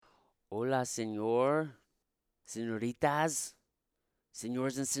Hola, señor, señoritas,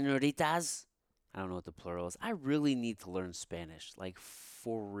 señors and señoritas. I don't know what the plural is. I really need to learn Spanish, like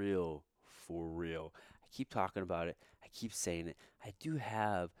for real, for real. I keep talking about it. I keep saying it. I do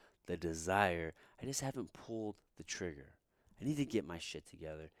have the desire. I just haven't pulled the trigger. I need to get my shit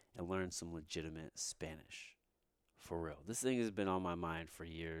together and learn some legitimate Spanish. For real. This thing has been on my mind for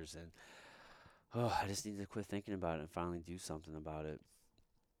years, and I just need to quit thinking about it and finally do something about it.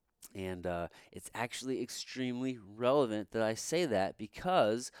 And it's actually extremely relevant that I say that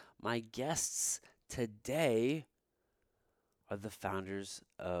because my guests today are the founders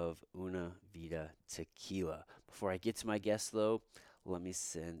of Una Vida Tequila. Before I get to my guests, though, let me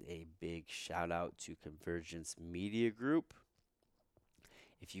send a big shout out to Convergence Media Group.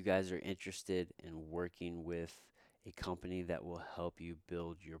 If you guys are interested in working with a company that will help you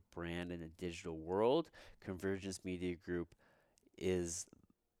build your brand in a digital world, Convergence Media Group is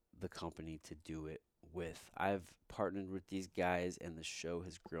the company to do it with. I've partnered with these guys, and the show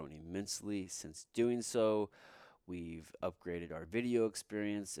has grown immensely since doing so. We've upgraded our video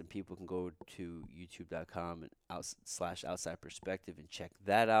experience, and people can go to youtube.com and slash outside perspective and check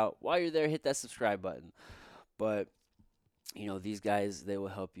that out. While you're there, hit that subscribe button. But these guys, they will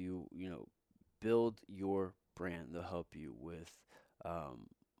help you, build your brand. They'll help you with um,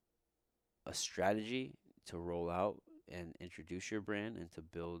 a strategy to roll out and introduce your brand and to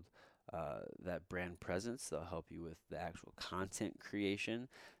build that brand presence. They'll help you with the actual content creation.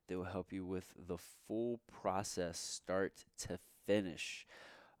 They will help you with the full process, start to finish,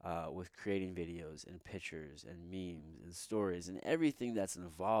 with creating videos and pictures and memes and stories and everything that's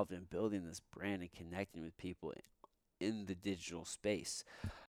involved in building this brand and connecting with people in the digital space.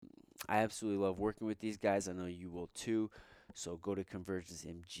 I absolutely love working with these guys. I know you will too. So go to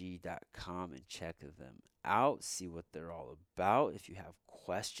convergencemg.com and check them out. See what they're all about. If you have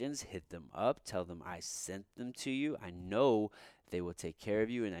questions, hit them up. Tell them I sent them to you. I know they will take care of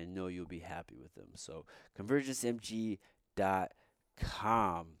you, and I know you'll be happy with them. So convergencemg.com.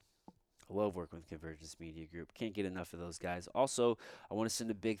 I love working with Convergence Media Group. Can't get enough of those guys. Also, I want to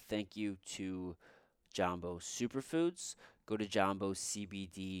send a big thank you to Jumbo Superfoods. Go to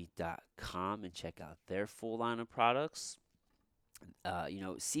JumboCBD.com and check out their full line of products.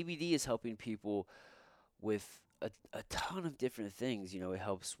 CBD is helping people with a ton of different things. It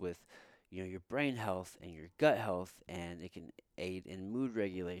helps with, your brain health and your gut health, and it can aid in mood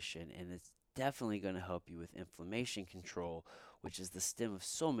regulation, and it's definitely going to help you with inflammation control, which is the stem of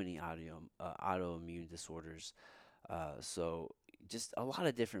so many autoimmune disorders. So just a lot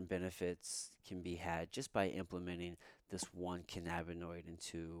of different benefits can be had just by implementing this one cannabinoid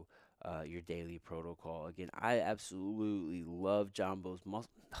into your daily protocol. Again, I absolutely love Jumbo's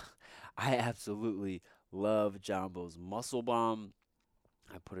muscle. I absolutely love Jumbo's Muscle Bomb.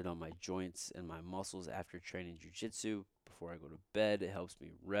 I put it on my joints and my muscles after training jujitsu before I go to bed. It helps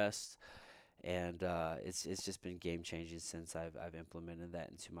me rest, and it's just been game changing since I've implemented that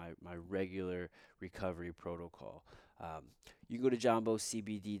into my regular recovery protocol. Um, you can go to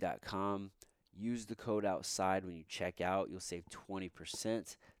johnbocbd.com. Use the code outside when you check out. You'll save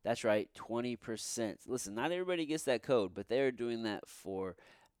 20%. That's right, 20%. Listen, not everybody gets that code, but they are doing that for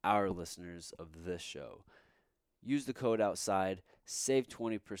our listeners of this show. Use the code outside, save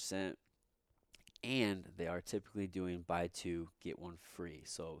 20%, and they are typically doing buy two, get one free.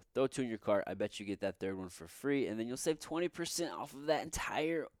 So throw two in your cart. I bet you get that third one for free, and then you'll save 20% off of that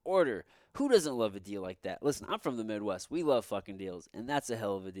entire order. Who doesn't love a deal like that? Listen, I'm from the Midwest. We love fucking deals, and that's a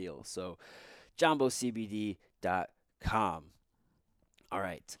hell of a deal. So, JumboCBD.com. All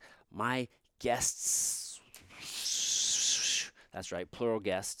right, my guests. That's right, plural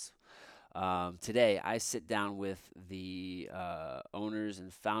guests. Today, I sit down with the owners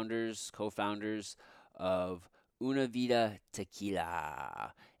and co-founders of Una Vida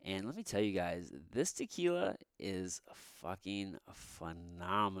Tequila. And let me tell you guys, this tequila is fucking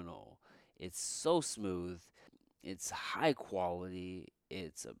phenomenal. It's so smooth. It's high quality.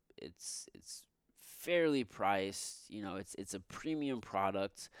 It's fairly priced. It's a premium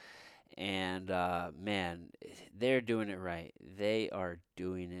product. And man, they're doing it right. They are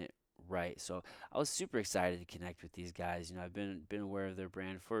doing it right. So I was super excited to connect with these guys. I've been aware of their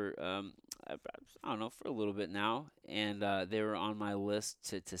brand for I don't know, for a little bit now, and they were on my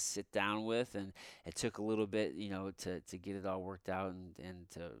list to sit down with, and it took a little bit, to get it all worked out and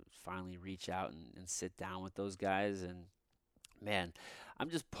to finally reach out and sit down with those guys. And man, I'm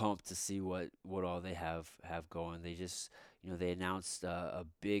just pumped to see what all they have going. They just, they announced a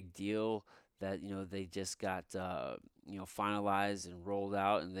big deal that they just got finalized and rolled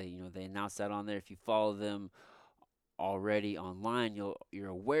out, and they announced that on there. If you follow them already online, you're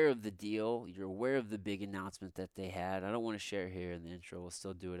aware of the deal. You're aware of the big announcement that they had. I don't want to share it here in the intro. We'll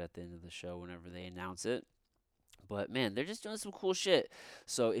still do it at the end of the show whenever they announce it. But man, they're just doing some cool shit.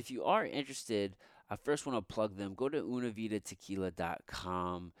 So if you are interested, I first want to plug them. Go to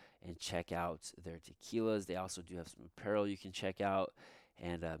unavitatequila.com and check out their tequilas. They also do have some apparel you can check out.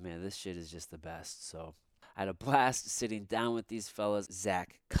 And man, this shit is just the best. So I had a blast sitting down with these fellas,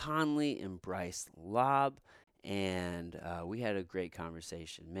 Zach Conley and Bryce Lobb. And we had a great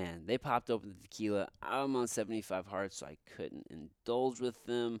conversation. Man, they popped open the tequila. I'm on 75 hard, so I couldn't indulge with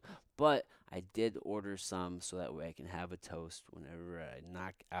them. But I did order some so that way I can have a toast whenever I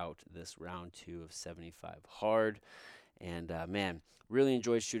knock out this round 2 of 75 hard. And man, really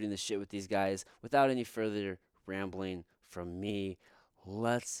enjoyed shooting the shit with these guys. Without any further rambling from me,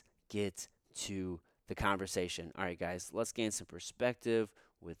 let's get to the conversation. All right, guys, let's gain some perspective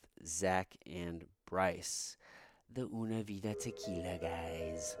with Zach and Bryce. The Una Vida Tequila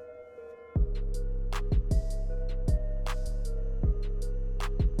guys.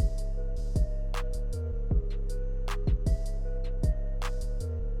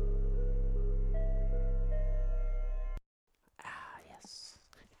 Yes.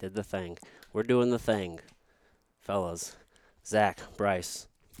 Did the thing. We're doing the thing. Fellas. Zach, Bryce.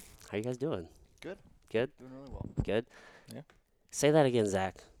 How you guys doing? Good. Good? Doing really well. Good? Yeah. Say that again,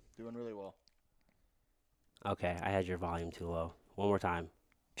 Zach. Doing really well. Okay, I had your volume too low. One more time.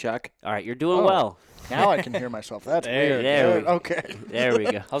 Check. All right, you're doing well. Now I can hear myself. That's weird. there we go. Okay. There we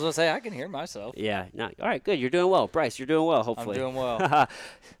go. I was going to say, I can hear myself. Yeah. No, all right, good. You're doing well. Bryce, you're doing well, hopefully. I'm doing well.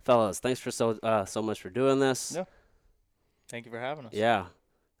 Fellas, thanks for so much for doing this. Yeah. Thank you for having us. Yeah.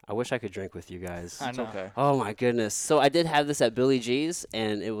 I wish I could drink with you guys. I It's know. okay. Oh, my goodness. So I did have this at Billy G's,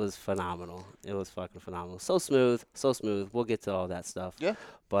 and it was phenomenal. It was fucking phenomenal. So smooth. So smooth. We'll get to all that stuff. Yeah.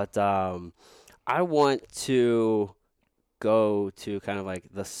 But I want to go to kind of like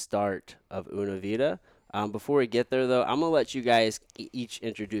the start of Una Vida. Before we get there, though, I'm going to let you guys each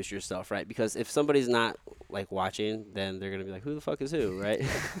introduce yourself, right? Because if somebody's not, like, watching, then they're going to be like, who the fuck is who, right?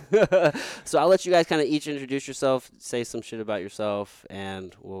 So I'll let you guys kind of each introduce yourself, say some shit about yourself,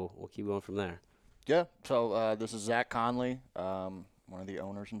 and we'll keep going from there. Yeah. So this is Zach Conley, one of the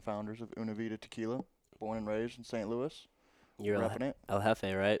owners and founders of Una Vida Tequila, born and raised in St. Louis. You're repping it. El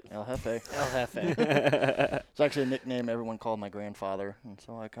Jefe, right? El Jefe. El Jefe. It's actually a nickname everyone called my grandfather. And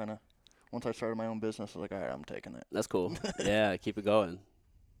so I kind of, once I started my own business, I was like, all right, I'm taking it. That's cool. Yeah, keep it going.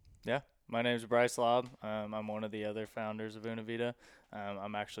 Yeah. My name is Bryce Lobb. I'm one of the other founders of Una Vida.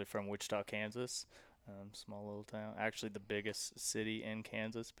 I'm actually from Wichita, Kansas. Small little town. Actually, the biggest city in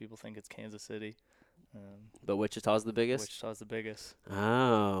Kansas. People think it's Kansas City. But Wichita's the biggest? Wichita's the biggest.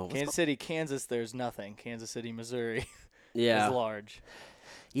 Oh. Kansas City, Kansas, there's nothing. Kansas City, Missouri Yeah. is large.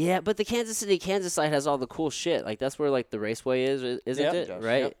 Yeah, but the Kansas City, Kansas side has all the cool shit. Like, that's where, like, the raceway is, isn't Yep. it? Yes.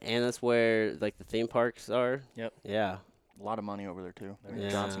 Right? Yep. And that's where, like, the theme parks are? Yep. Yeah. A lot of money over there, too. Yeah.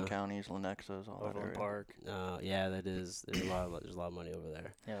 Johnson County's, Lenexa's, all that Overland area. Park. Yeah, that is. There's a lot of money over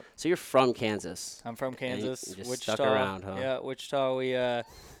there. Yep. So you're from Kansas. I'm from And you Kansas. just Wichita. stuck around, huh? Yeah, Wichita.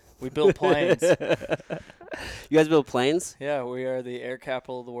 We build planes. You guys build planes? Yeah, we are the air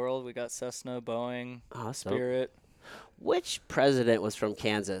capital of the world. We got Cessna, Boeing, Oh, that's dope. Spirit. Which president was from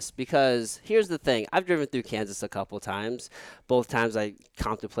Kansas? Because here's the thing. I've driven through Kansas a couple times. Both times I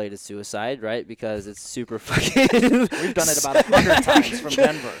contemplated suicide, right? Because it's super fucking... We've done it about 100 times from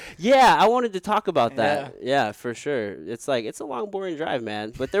Denver. Yeah, I wanted to talk about that. Yeah, for sure. It's like, it's a long, boring drive,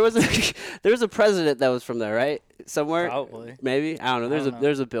 man. But there was a president that was from there, right? Somewhere? Probably. Maybe? I don't know. I don't know.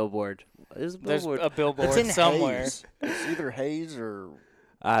 There's a billboard. There's a There's billboard. a billboard It's in somewhere. Hayes. It's either Hayes or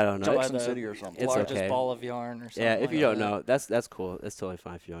I don't know. By Jackson the City or something. It's Largest okay. ball of yarn or something. Yeah, if like you don't that. know, that's cool. That's totally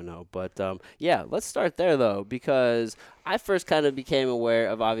fine if you don't know. But yeah, let's start there though, because I first kind of became aware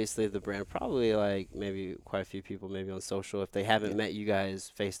of obviously the brand, probably like maybe quite a few people maybe on social, if they haven't met you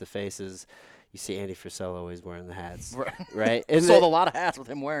guys face to face, is you see Andy Frisell always wearing the hats, right? And Sold a lot of hats with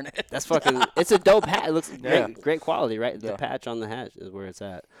him wearing it. that's fucking. It's a dope hat. It looks Yeah. great quality, right? The Yeah. patch on the hat is where it's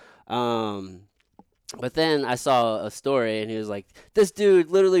at. But then I saw a story, and he was like, "This dude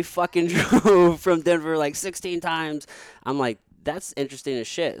literally fucking drove from Denver like 16 times." I'm like, "That's interesting as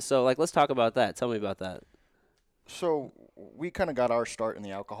shit." So like, let's talk about that. Tell me about that. So we kind of got our start in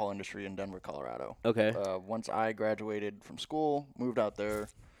the alcohol industry in Denver, Colorado. Okay. Once I graduated from school, moved out there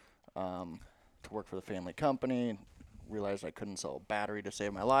to work for the family company, realized I couldn't sell a battery to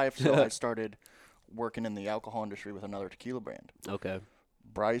save my life, so I started working in the alcohol industry with another tequila brand. Okay.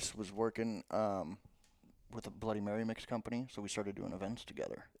 Bryce was working with a Bloody Mary mix company, so we started doing events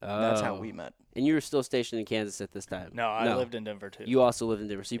together. And that's how Oh. we met. And you were still stationed in Kansas at this time. No, I lived in Denver too. You also lived in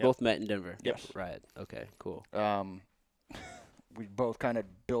Denver, so you Yep. both met in Denver. Yes. Right. Okay. Cool. we both kind of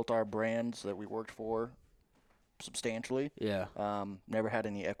built our brands that we worked for substantially. Yeah. Never had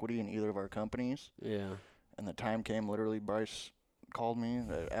any equity in either of our companies. Yeah. And the time came, literally, Bryce called me,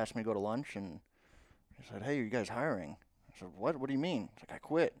 asked me to go to lunch, and he said, "Hey, are you guys hiring?" I said, "What? What do you mean?" He's like, "I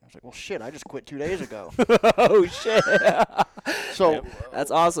quit." I was like, "Well, shit, I just quit 2 days ago." Oh shit. So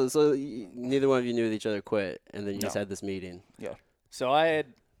That's awesome. So neither one of you knew each other quit, and then you just No. had this meeting. So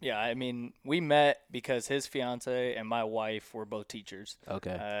we met because his fiance and my wife were both teachers.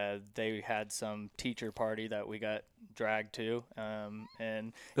 Okay. They had some teacher party that we got dragged to,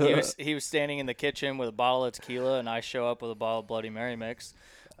 and he was standing in the kitchen with a bottle of tequila, and I show up with a bottle of Bloody Mary mix.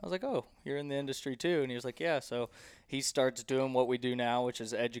 I was like, "Oh, you're in the industry too?" And he was like, "Yeah." So he starts doing what we do now, which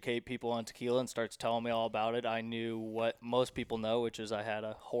is educate people on tequila, and starts telling me all about it. I knew what most people know, which is I had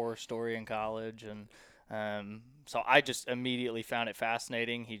a horror story in college, and so I just immediately found it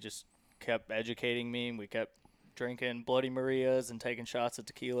fascinating. He just kept educating me, and we kept drinking Bloody Marias and taking shots of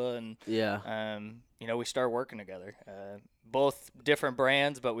tequila, and Yeah. we started working together. Both different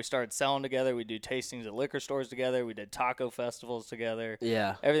brands, but we started selling together. We do tastings at liquor stores together. We did taco festivals together.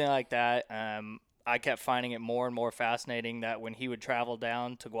 Yeah. Everything like that. I kept finding it more and more fascinating that when he would travel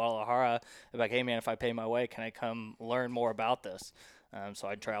down to Guadalajara, I'd be like, "Hey man, if I pay my way, can I come learn more about this?" So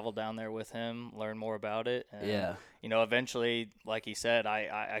I'd travel down there with him, learn more about it. And, Yeah. Eventually, like he said,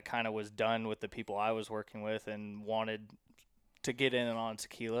 I kind of was done with the people I was working with and wanted to get in and on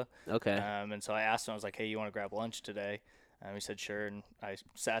tequila. Okay. And so I asked him, I was like, "Hey, you want to grab lunch today?" He said, "Sure." And I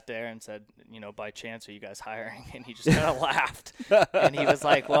sat there and said, "By chance, are you guys hiring?" And he just kind of laughed. And he was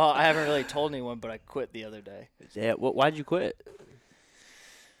like, "Well, I haven't really told anyone, but I quit the other day." Yeah. Why'd you quit?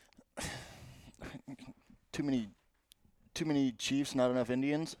 too many Chiefs, not enough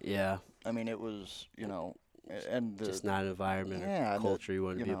Indians. Yeah. I mean, it was, and Just not an environment yeah, or and the- culture you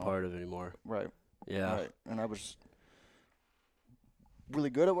wanted to you be a know, part of anymore. right. Yeah. Right. And I was really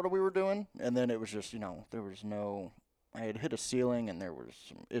good at what we were doing, and then it was just, there was no. I had hit a ceiling, and there was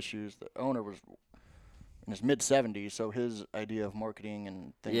some issues. The owner was in his mid-70s, so his idea of marketing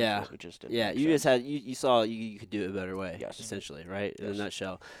and things, Yeah. it just didn't. Yeah, make you just sense. had you saw you could do it a better way, Yes. essentially, right? In a Yes.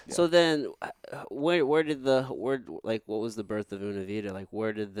 nutshell. Yeah. So then, where what was the birth of Una Vida? Like,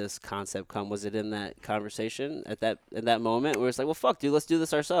 where did this concept come? Was it in that conversation in that moment where it's like, well, fuck, dude, let's do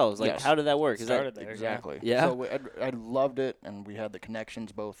this ourselves? Like, Yes. how did that work? Is that Started there. Exactly. Yeah? So I loved it, and we had the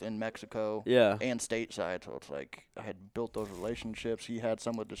connections both in Mexico yeah, and stateside. So it's like I had built those relationships. He had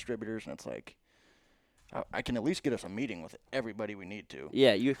some with distributors, and it's like I can at least get us a meeting with everybody we need to.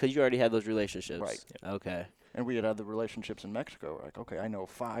 yeah, because you already had those relationships, Right. Okay, And we had the relationships in Mexico. We're like, okay, I know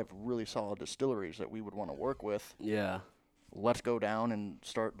 5 really solid distilleries that we would want to work with. yeah. Let's go down and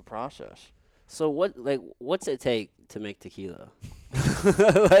start the process. So what's it take to make tequila?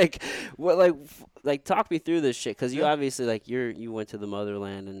 Talk me through this shit, because you Yeah. obviously you went to the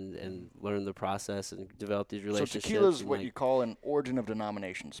motherland and learned the process and developed these So relationships. tequila is and, what you call an origin of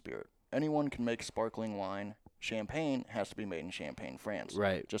denomination spirit. Anyone can make sparkling wine. Champagne has to be made in Champagne, France.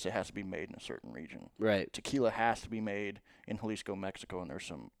 Right. Just it has to be made in a certain region. Right. Tequila has to be made in Jalisco, Mexico, and there's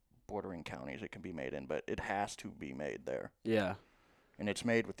some bordering counties it can be made in, but it has to be made there. Yeah. And it's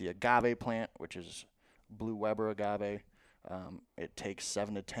made with the agave plant, which is Blue Weber agave. It takes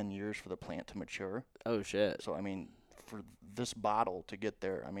 7 to 10 years for the plant to mature. Oh shit. So, I mean, for this bottle to get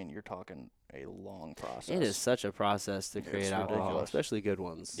there, I mean, you're talking a long process. It is such a process to It's create alcohol, ridiculous. especially good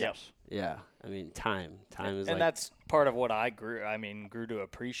ones. Yes. Yeah. I mean, time is And that's part of what I grew to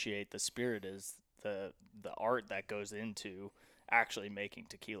appreciate. The spirit is the art that goes into actually making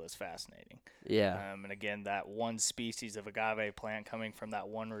tequila is fascinating. yeah. And again, that one species of agave plant coming from that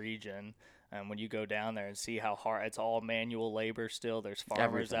one region. When you go down there and see how hard it's all manual labor still. There's farmers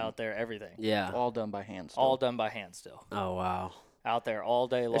Everything. out there, everything. Yeah. All done by hand. All still. done by hand still. Oh wow. Out there all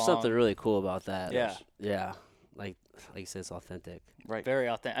day long. There's something really cool about that. Yeah. Yeah. Like you said, it's authentic. Right. very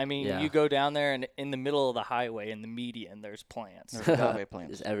authentic. I mean, Yeah. you go down there and in the middle of the highway, in the median, there's plants. There's agave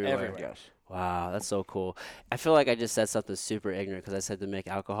plants. It's everywhere. Everywhere. Yes. Wow, that's so cool. I feel like I just said something super ignorant because I said to make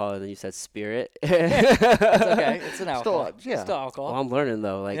alcohol and then you said spirit. It's okay. It's an alcohol. yeah. Still alcohol. Well, I'm learning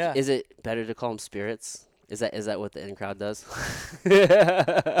though. Like, Yeah. is it better to call them spirits? Is that what the in crowd does?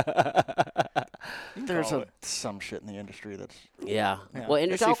 There's call it. some shit in the industry that's Yeah. Yeah. Well, It's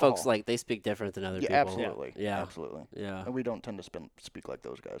industry folks alcohol. they speak different than other yeah, people. absolutely. Yeah. Absolutely. Yeah. And we don't tend to speak like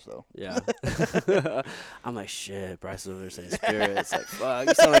those guys though. Yeah. I'm like, shit, Bryce over there saying spirit. It's like, fuck,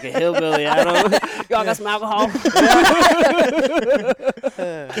 you sound like a hillbilly, Adam. Y'all got some alcohol? Just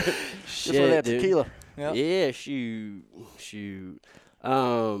where they Shit, had dude. tequila. Yep. Yeah, shoot.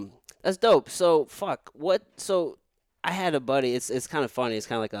 That's dope. So, fuck, so I had a buddy. It's kind of funny. It's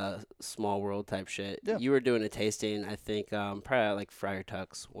kind of like a small world type shit. Yeah. You were doing a tasting, I think, probably at like Friar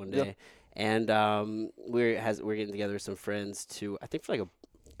Tuck's one Yeah. day, and we're getting together with some friends to, I think, for like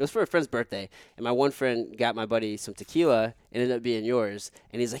it was for a friend's birthday, and my one friend got my buddy some tequila. It ended up being yours,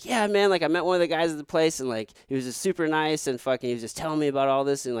 and he's like, "Yeah, man, like I met one of the guys at the place, and like he was just super nice, and fucking he was just telling me about all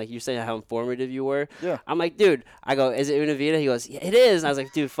this, and like you're saying how informative you were." Yeah. I'm like, "Dude," I go, "Is it Una Vida?" He goes, "Yeah, it is." And I was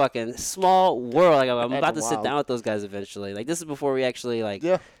like, "Dude, fucking small world." Like I'm That's about to sit wild. down with those guys eventually. Like this is before we actually like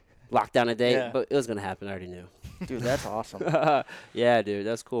Yeah. locked down a date, Yeah. but it was gonna happen. I already knew. Dude, that's awesome. Yeah, dude,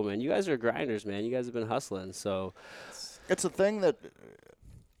 that's cool, man. You guys are grinders, man. You guys have been hustling, so It's a thing that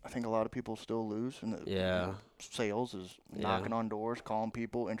I think a lot of people still lose in the yeah, sales is Yeah. knocking on doors, calling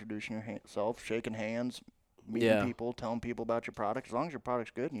people, introducing yourself, shaking hands, meeting Yeah. people, telling people about your product. As long as your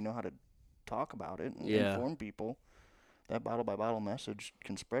product's good and you know how to talk about it and Yeah. inform people, that bottle by bottle message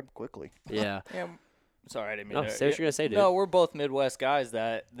can spread quickly. yeah. Yeah. Sorry, I didn't mean No, to. say what you're gonna say, dude. No, we're both Midwest guys.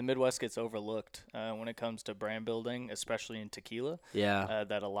 That the Midwest gets overlooked when it comes to brand building, especially in tequila. Yeah,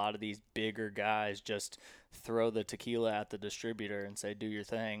 That a lot of these bigger guys just throw the tequila at the distributor and say, "Do your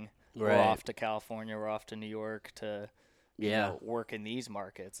thing." We're right. off to California. We're off to New York to Yeah, work in these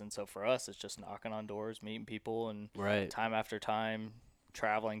markets. And so for us, it's just knocking on doors, meeting people, and right. time after time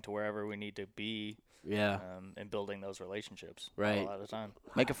traveling to wherever we need to be Yeah, and building those relationships Right. a lot of the time.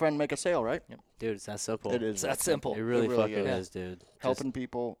 Make a friend, make a sale, right? dude, it's that simple. It is It's that simple. It really, really fucking is. is, dude. Just- Helping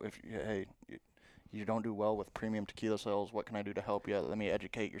people. You don't do well with premium tequila sales, what can I do to help you? Let me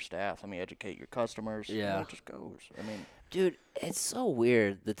educate your staff. Let me educate your customers. Yeah. It just goes. I mean, Dude, it's so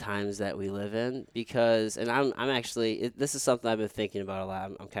weird the times that we live in because, and I'm actually, this is something I've been thinking about a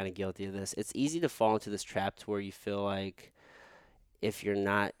lot. I'm kind of guilty of this. It's easy to fall into this trap to where you feel like if you're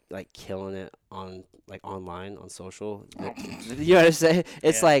not like killing it on like online on social, you know what I'm saying?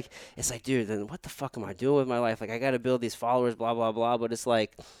 It's Yeah. like, dude, then what the fuck am I doing with my life? Like, I got to build these followers, blah blah blah. But it's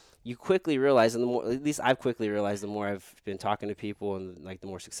like, you quickly realize, and the more, at least I've quickly realized, the more I've been talking to people and like the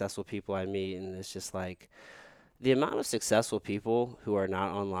more successful people I meet, and it's just like. The amount of successful people who are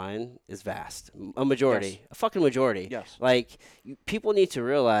not online is vast. A majority. Yes. A fucking majority. yes. Like, people need to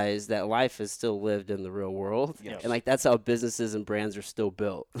realize that life is still lived in the real world. Yes. And, like, that's how businesses and brands are still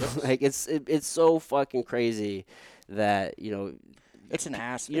built. Like, it's so fucking crazy that, you know, It's an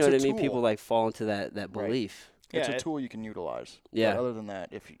ass. you know it's what a I mean? tool. People, like, fall into that Right. belief. It's Yeah, a it- tool you can utilize. Yeah. But other than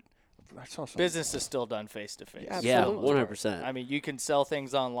that, I saw some Business is still done face to face. Yeah, Yeah, Absolutely. 100%. I mean, you can sell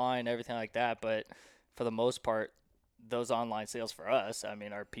things online, everything like that, but for the most part, those online sales for us, I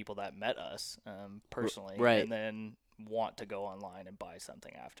mean, are people that met us personally, right. and then want to go online and buy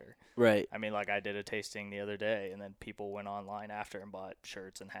something after. Right. I mean, like I did a tasting the other day, and then people went online after and bought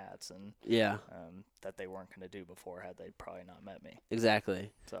shirts and hats, and Yeah, that they weren't going to do before had they probably not met me.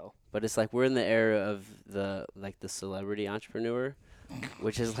 exactly. So But it's like we're in the era of the celebrity entrepreneur,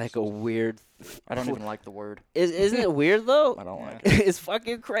 which is like a weird. I don't even like the word. Isn't it weird though? I don't Yeah. like it. It's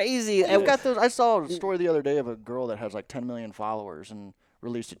fucking crazy. I've got those. I saw a story the other day of a girl that has like 10 million followers and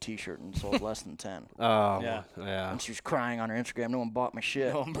released a T-shirt and sold less than 10. Oh, Yeah. yeah. And she was crying on her Instagram. No one bought my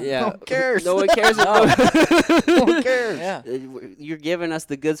shit. Yeah. No one cares. No one cares. No one cares. yeah, You're giving us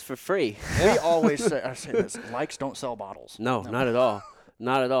the goods for free. We always say, I say this: likes don't sell bottles. No, not at all.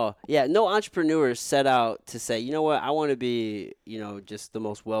 Not at all. Yeah, no entrepreneurs set out to say, you know what, I want to be, you know, just the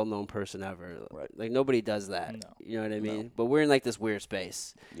most well-known person ever. Right. Like nobody does that. No. You know what I No. mean? But we're in like this weird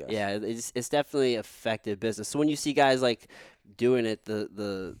space. Yes. Yeah, it's definitely affected business. So when you see guys like doing it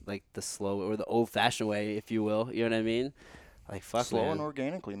the slow or the old-fashioned way, if you will, you know what I mean? Like fuck, Slow man. and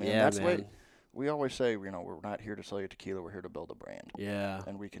organically, man. Yeah, That's man. what we always say. You know, we're not here to sell you tequila. We're here to build a brand. Yeah.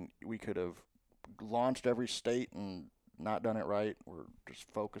 And we could have launched every state and not done it right. We're just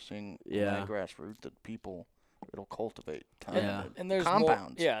focusing on Yeah. that grassroots that people it'll cultivate time. Yeah. and there's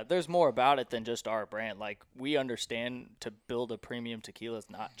compounds. More, yeah, there's more about it than just our brand. Like we understand to build a premium tequila is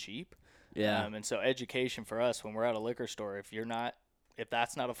not cheap. Yeah. And so education for us when we're at a liquor store, if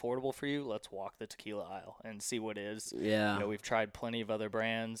that's not affordable for you, let's walk the tequila aisle and see what is. Yeah. You know, we've tried plenty of other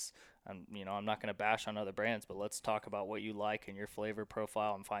brands. You know, I'm not going to bash on other brands, but let's talk about what you like and your flavor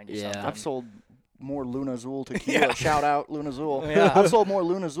profile and find you Yeah. something. I've sold more Luna Azul tequila. Shout out Luna Azul. Yeah. I've sold more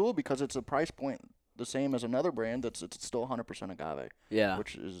Luna Azul because it's a price point the same as another brand it's still 100% agave, Yeah.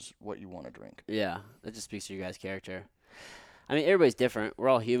 which is what you want to drink. Yeah, that just speaks to your guys' character. I mean, everybody's different. We're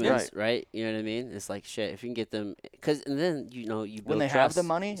all humans, right? You know what I mean? And like shit. If you can get them, and then you know you build When they trust, have the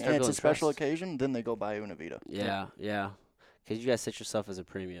money you and start it's a building special trust. occasion, then they go buy Una Vida. Yeah, yeah. because you guys set yourself as a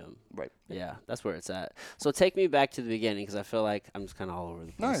premium. Right. Yeah, that's where it's at. So take me back to the beginning, because I feel like I'm just kind of all over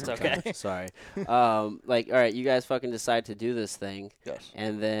the No, place. it's okay. sometimes. Sorry. Like, all right, you guys fucking decide to do this thing, Yes.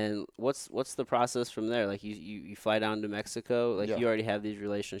 and then what's the process from there? Like, you fly down to Mexico, like Yeah. you already have these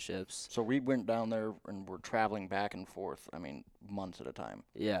relationships. So we went down there and we're traveling back and forth. I mean, months at a time.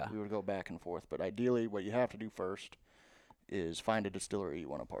 Yeah. We would go back and forth. But ideally, what you have to do first is find a distillery you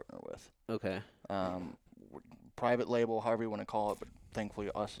want to partner with. Okay. Private label, however you want to call it. But thankfully,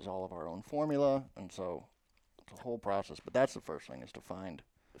 us is all of our own formula, and so it's a whole process. But that's the first thing, is to find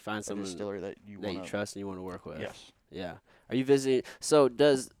Find a someone distillery that you that you want to trust and you want to work with. Yes. Yeah. Are you visiting? So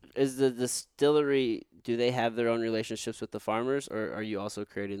is the distillery? Do they have their own relationships with the farmers, or are you also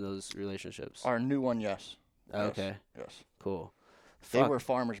creating those relationships? Our new one, yes. Oh, Yes. okay. Yes. Cool. They Fuck. were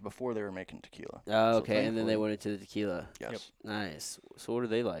farmers before they were making tequila. Oh, so okay, and then they thankfully- went into the tequila. Yes. Nice. So what are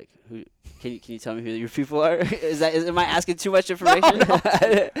they like? Who can you tell me who your people are? Am I asking too much information? I'm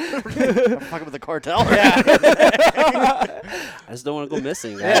talking about the cartel. I just don't want to go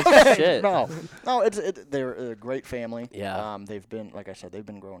missing, guys. Shit. No, they're a great family. Yeah. They've been, like I said, they've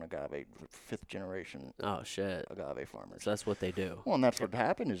been growing agave, 5th generation Oh shit. agave farmers. So that's what they do. Well, and that's what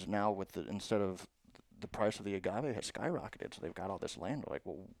happened is now instead of the price of the agave has skyrocketed, so they've got all this land. They're like,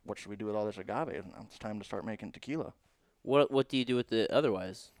 well, what should we do with all this agave? And now it's time to start making tequila. What do you do with it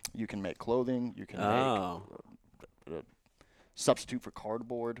otherwise? You can make clothing. You can Oh. make substitute for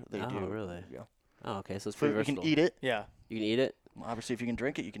cardboard. They Oh, do. really? Yeah. Oh, okay. So it's Fruit, pretty you can versatile. eat it. Yeah. You can eat it. Well, obviously, if you can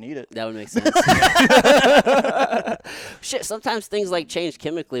drink it, you can eat it. That would make sense. Shit, sometimes things like change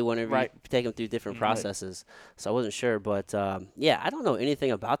chemically whenever Right. you take them through different Right. processes. So I wasn't sure, but yeah, I don't know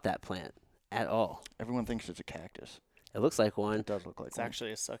anything about that plant at all. Everyone thinks it's a cactus. It looks like one, It does look like It's one.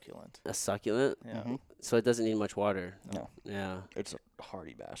 actually a succulent. a succulent, Yeah. Mhm. so it doesn't need much water. No, Yeah, it's a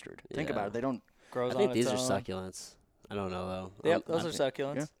hardy bastard. Think Yeah. about it. They don't. Grows I think on these its are own. succulents. I don't know though. Yep, those I are think-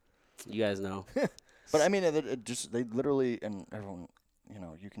 succulents. yeah. You guys know. But I mean, they literally, and everyone,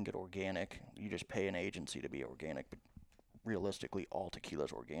 you can get organic. You just pay an agency to be organic, but realistically, all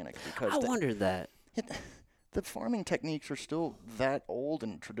tequila's organic because I wondered that. the farming techniques are still that old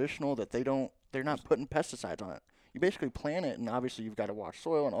and traditional that they're not putting pesticides on it. You basically plant it, and obviously you've got to wash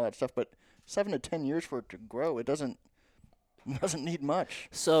soil and all that stuff. But 7 to 10 years for it to grow, it doesn't need much.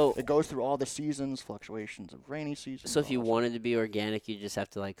 So, It goes through all the seasons, fluctuations of rainy seasons. so if all you that stuff. wanted to be organic, you just have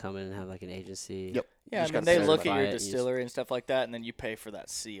to like come in and have like an agency. Yep. Yeah, You I just mean, gotta they certify look at it, your you just- distillery and stuff like that, and then you pay for that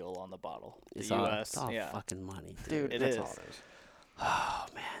seal on the bottle. It's The all, U.S. it's all yeah. fucking money, dude. Dude, It that's is. all it is. Oh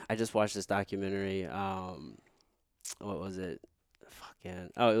man, I just watched this documentary. What was it?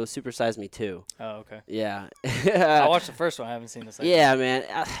 Fucking. Oh, it was Super Size Me 2. Oh, okay. Yeah. I watched the first one. I haven't seen the second. Yeah, man.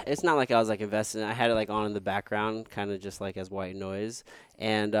 It's not like I was like invested in it. I had it like on in the background, kind of just like as white noise.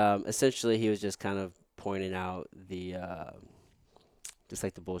 And essentially, he was just kind of pointing out the just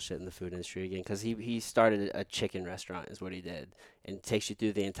like the bullshit in the food industry again, because he started a chicken restaurant is what he did, and takes you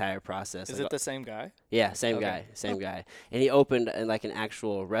through the entire process. Is like, it the same guy? Yeah, same Okay. guy. And he opened like an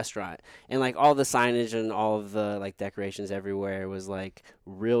actual restaurant, and like all the signage and all of the like decorations everywhere was like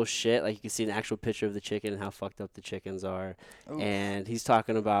real shit. Like you could see an actual picture of the chicken and how fucked up the chickens are. Oof. And he's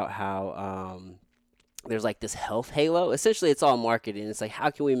talking about how there's like this health halo. Essentially, it's all marketing. It's like, how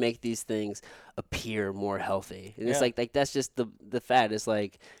can we make these things appear more healthy? And it's Yeah. like that's just the fad. It's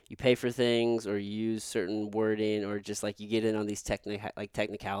like you pay for things or you use certain wording or just like you get in on these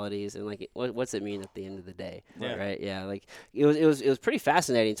technicalities and like what's it mean at the end of the day? Yeah. Right? Yeah. Like it was pretty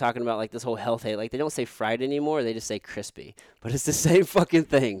fascinating talking about like this whole health halo. Like they don't say fried anymore. They just say crispy. But it's the same fucking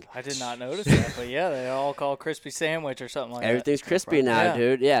thing. I did not notice that, but yeah, they all call crispy sandwich or something like Everything's crispy now, Yeah.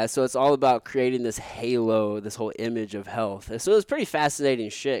 dude. Yeah, so it's all about creating this halo, this whole image of health. And so it's pretty fascinating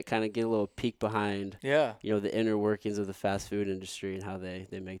shit. Kind of get a little peek behind, that. Yeah. the inner workings of the fast food industry and how they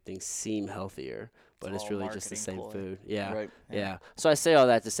make things seem healthier, but it's all really just the marketing same ploy. food. Yeah. Right. Yeah. So I say all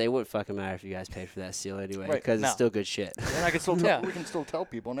that to say it wouldn't fucking matter if you guys paid for that seal anyway, Right. because No. it's still good shit. And I can still Yeah. we can still tell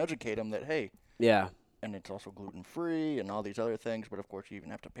people and educate them that, hey, Yeah. and it's also gluten free and all these other things. But of course, you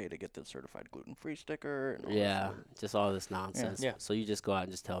even have to pay to get the certified gluten free sticker. And all Yeah, This. just all this nonsense. Yeah. So you just go out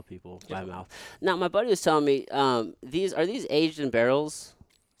and just tell people by mouth. Now, my buddy was telling me, these aged in barrels?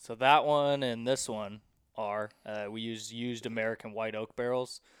 So that one and this one are we use used American white oak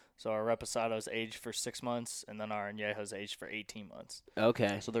barrels. So our Reposado is aged for 6 months, and then our Añejo is aged for 18 months.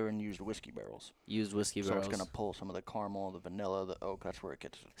 Okay. So they're in used whiskey barrels. Used whiskey So barrels. it's gonna pull some of the caramel, the vanilla, the oak. That's where it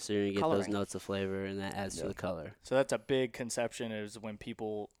gets. So you're gonna get those Coloring. notes of flavor, and that adds to Yeah. the color. So that's a big conception is when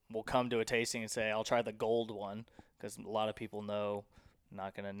people will come to a tasting and say, I'll try the gold one, because a lot of people know, I'm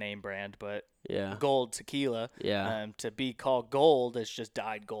not going to name brand, but Yeah. gold tequila. Yeah. To be called gold is just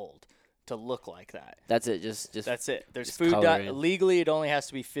dyed gold. to look like that. That's it. Just That's it. There's just food coloring. legally it only has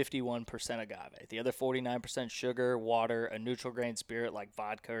to be 51% agave. The other 49% sugar, water, a neutral grain spirit like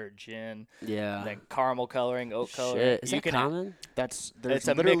vodka or gin, yeah. then caramel coloring, oak coloring. Shit. Is You that can common? There's It's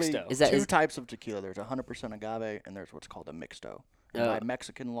a literally mixto. Is that- two is- types of tequila. There's 100% agave, and there's what's called a mixto. And by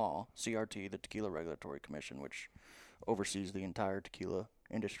Mexican law, CRT, the Tequila Regulatory Commission, which oversees the entire tequila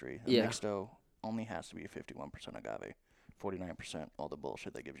industry, a Yeah. mixto only has to be 51% agave. 49% all the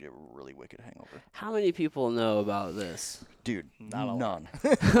bullshit that gives you a really wicked hangover. How many people know about this? Dude, Not a lot. none.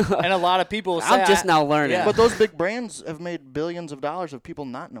 and a lot of people say I'm just now learning. yeah. But those big brands have made billions of dollars of people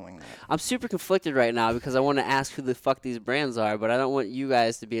not knowing that. I'm super conflicted right now because I want to ask who the fuck these brands are, but I don't want you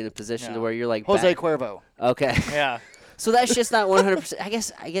guys to be in a position to No. where you're like Jose Cuervo. Okay. Yeah. So that's just not 100%. I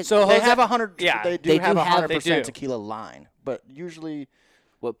guess. So They Jose- have 100. yeah, they do they have do a have- 100% they do. tequila line, but usually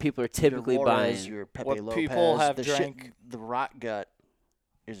what people are typically your Juarez, buying. your Pepe What Lopez, people have the drank- the rot gut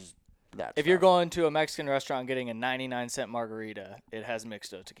is that. If you're stuff. going to a Mexican restaurant getting a 99-cent margarita, it has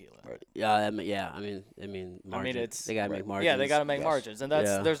mixto tequila. Right. Yeah, I mean, margin. it's- they gotta right. make margins. Yeah, they got to make Yes. margins, and that's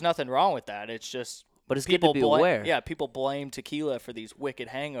Yeah. there's nothing wrong with that. It's just But it's good people to be blame, aware. Yeah, people blame tequila for these wicked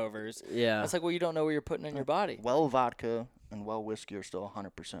hangovers. Yeah. It's like, well, you don't know what you're putting in your body. Well vodka and well whiskey are still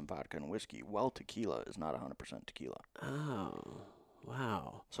 100% vodka and whiskey. Well tequila is not 100% tequila. Oh,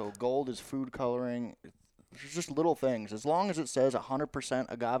 wow. So gold is food coloring. It's just little things. As long as it says 100%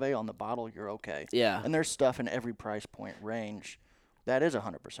 agave on the bottle, you're okay. Yeah. And there's stuff in every price point range that is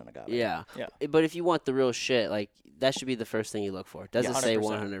 100% agave. Yeah. Yeah. But if you want the real shit, like that should be the first thing you look for. It doesn't say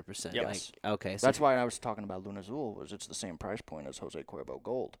 100%. 100%. Yep. Like okay, so That's why I was talking about Luna Azul. Was it's the same price point as Jose Cuervo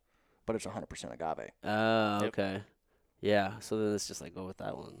Gold, but it's 100% agave. oh, Yep. okay. Yeah. So then it's just like go with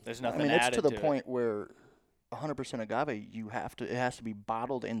that one. There's I nothing mean, it's added to the it. point where 100% agave, it has to be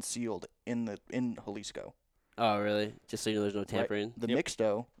bottled and sealed in Jalisco. Oh, really? Just so you know, there's no Right. tampering. The Yep.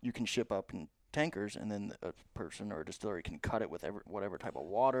 mixto you can ship up in tankers, and then a person or a distillery can cut it with whatever type of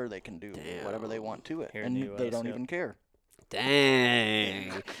water. They can do whatever they want to it, Here in and the they US, don't yep. even care.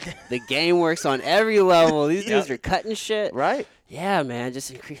 Dang. The game works on every level. These dudes are cutting shit. Right? Yeah, man.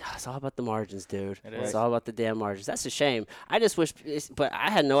 Just increase. It's all about the margins, dude. It It's is. all about the damn margins. That's a shame. I just wish, but I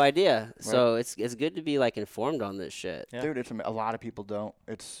had no idea. So it's good to be like informed on this shit. Yeah. Dude, a lot of people don't.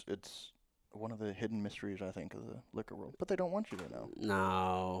 It's one of the hidden mysteries, I think, of the liquor world. But they don't want you to know,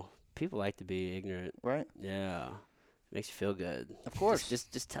 No, people like to be ignorant. right? Yeah, makes you feel good. Of course.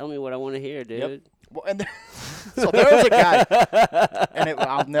 Just tell me what I want to hear, dude. Well, and so there was a guy, and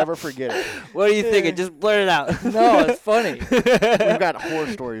I'll never forget it. What are you thinking? Just blurt it out. No, it's funny. We've got horror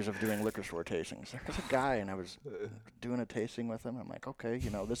stories of doing liquor store tastings. There's a guy, and I was doing a tasting with him. I'm like, okay,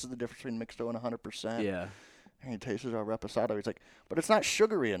 this is the difference between mixto and 100%. Yeah. And he tastes our reposado. He's like, but it's not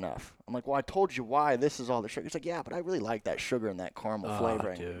sugary enough. I'm like, well, I told you why. This is all the sugar. He's like, yeah, but I really like that sugar and that caramel Oh,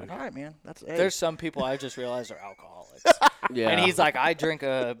 flavoring. dude. I'm like, all right, man. That's hey. There's some people I just realized are alcoholics. Yeah. And he's like, I drink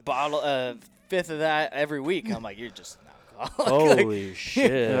a fifth of that every week. I'm like, you're just an alcoholic. Like, Holy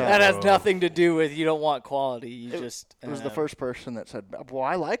shit. that has nothing to do with you don't want quality. You just It was the first person that said, well,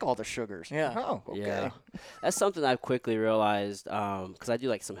 I like all the sugars. Yeah. Oh, okay. Yeah, that's something I've quickly realized because I do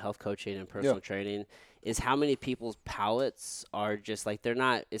like some health coaching and personal training. Is how many people's palates are just like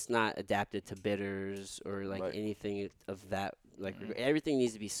it's not adapted to bitters or like Right. anything of that. Like everything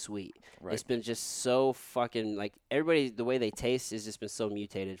needs to be sweet. Right. It's been just so fucking like everybody the way they taste has just been so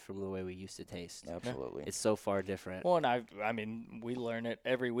mutated from the way we used to taste. Absolutely. It's so far different. Well, and I mean, we learn it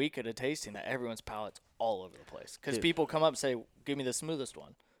every week at a tasting that everyone's palate's all over the place. Because Dude. people come up and say, give me the smoothest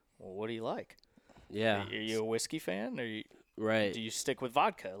one. Well, what do you like? Yeah, Are you a whiskey fan? Or right. do you stick with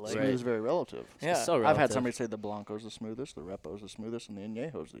vodka? Like, Smooth is very relative. yeah. So I've had relative. somebody say the Blanco's the smoothest, the Repo's the smoothest, and the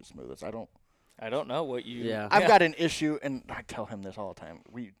Añejo's the smoothest. I don't know what you. Yeah. I've got an issue, and I tell him this all the time.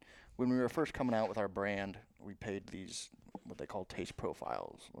 When we were first coming out with our brand, we paid these what they call taste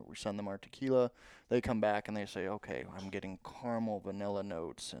profiles. Where we send them our tequila, they come back and they say, okay, I'm getting caramel vanilla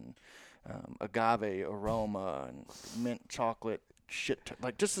notes and agave aroma and mint chocolate shit,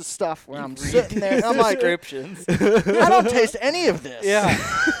 like just the stuff where I'm sitting there and I'm like, descriptions. I don't taste any of this. Yeah.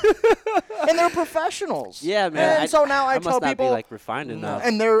 And they're professionals. Yeah, man. And so now I must tell not people, be like refined enough.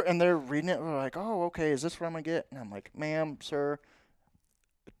 and they're reading it. They're like, oh, okay, is this what I'm gonna get? And I'm like, ma'am, sir,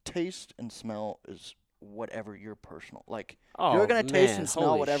 taste and smell is whatever your personal. Like you're gonna taste and smell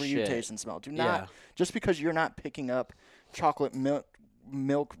holy whatever you shit. taste and smell. Do Yeah. not just because you're not picking up chocolate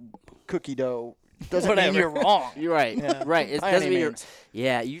milk cookie dough doesn't mean Whatever. you're wrong. You're right. Yeah. Right. It By doesn't any mean you're. means.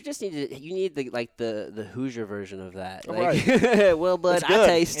 Yeah, you just need to. You need the Hoosier version of that. Right. Like, well, bud, It's I good.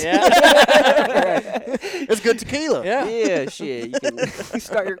 taste. Yeah. It's good tequila. Yeah. Yeah, shit. You can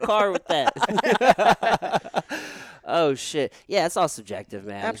start your car with that. Oh shit. Yeah, it's all subjective,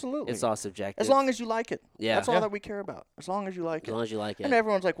 man. Absolutely. It's all subjective. As long as you like it. Yeah. That's all Yeah. that we care about. As long as you like As it. long as you like it. And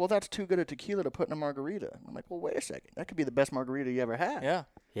everyone's like, well, that's too good a tequila to put in a margarita. I'm like, well, wait a second. That could be the best margarita you ever had. Yeah.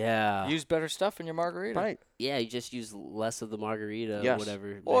 Yeah. Use better stuff in your margarita. Right. Yeah, you just use less of the margarita, Yes.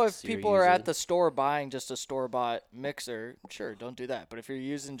 whatever. Or mix if you're people are at using. the store buying just a store-bought mixer, sure, don't do that. But if you're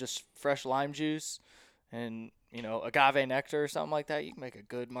using just fresh lime juice and, agave nectar or something like that, you can make a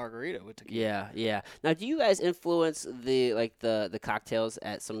good margarita with tequila. Yeah, yeah. Now, do you guys influence the cocktails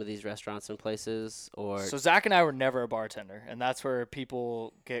at some of these restaurants and places, or So Zach and I were never a bartender, and that's where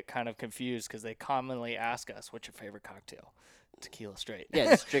people get kind of confused because they commonly ask us, "What's your favorite cocktail?" Tequila straight. yeah,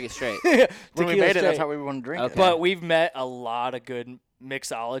 just drink it straight? When we Tequila made it, that's straight. how we want to drink Okay. it. But we've met a lot of good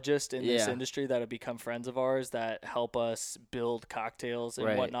mixologists in this Yeah. industry that have become friends of ours that help us build cocktails and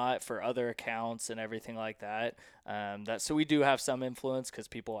Right. whatnot for other accounts and everything like that. So we do have some influence because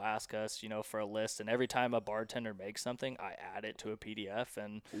people ask us, for a list. And every time a bartender makes something, I add it to a PDF.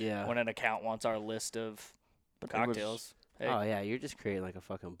 And Yeah. when an account wants our list of But it was- cocktails, hey, Oh yeah, you're just creating like a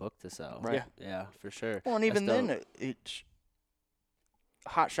fucking book to sell. Right. Yeah. Yeah, for sure. Well, and That's even then, dope. it's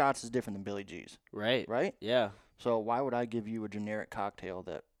Hot Shots is different than Billy G's, Right. right? Yeah. So why would I give you a generic cocktail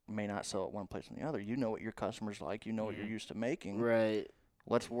that may not sell at one place and the other? You know what your customers like. You know what you're used to making. Right.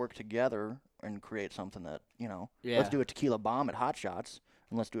 Let's work together and create something that, Yeah. let's do a tequila bomb at Hot Shots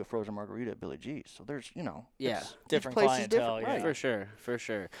and let's do a frozen margarita at Billy G's. So there's, Yeah. it's- each Different place is clientele, different, yeah. right? For sure, for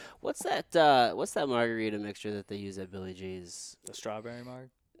sure. What's that margarita mixture that they use at Billy G's? the strawberry marg.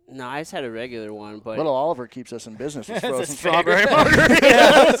 No, I just had a regular one, but Little Oliver keeps us in business with That's frozen his strawberry favorite.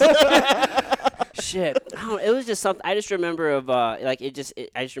 margaritas. shit. It was just something. I just remember I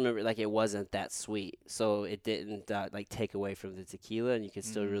just remember like it wasn't that sweet, so it didn't take away from the tequila, and you could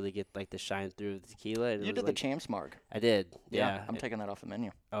still really get like the shine through the tequila. And it You was, did the like, Champs Marg. I did. Yeah. I'm taking that off the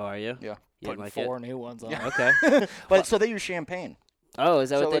menu. Oh, are you? Yeah. You didn't Putting like 4 new ones on. Yeah. it? Okay. But so they use champagne. Oh, is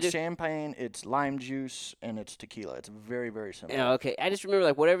that So what they it's do? champagne, it's lime juice, and it's tequila. It's very, very simple. Yeah, okay. I just remember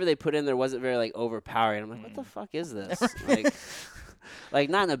like whatever they put in there wasn't very like overpowering. I'm like, what the fuck is this? like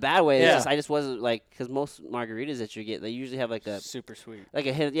not in a bad way. Yeah. I just wasn't like, because most margaritas that you get, they usually have like a Super sweet.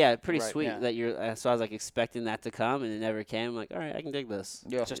 hint, yeah, pretty Right, sweet yeah. that you're. So I was like expecting that to come, and it never came. I'm like, all right, I can dig this.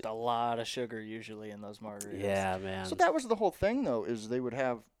 Yeah. Just a lot of sugar usually in those margaritas. Yeah, man. So that was the whole thing, though, is they would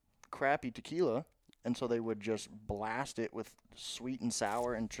have crappy tequila, and so they would just blast it with sweet and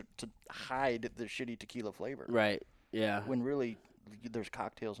sour and to hide the shitty tequila flavor. Right. Yeah. When really, there's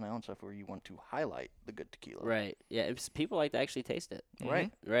cocktails now and stuff where you want to highlight the good tequila. Right. Yeah. People like to actually taste it.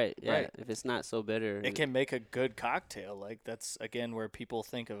 Right. Right. Yeah. Right. If it's not so bitter. It can make a good cocktail. Like that's again where people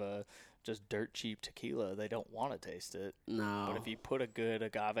think of a just dirt cheap tequila. They don't want to taste it. No. But if you put a good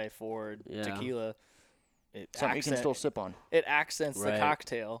agave forward Yeah. tequila, it Something you can still sip on. it accents Right. the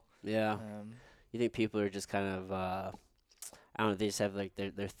cocktail. Yeah. You think people are just kind of, I don't know, they just have like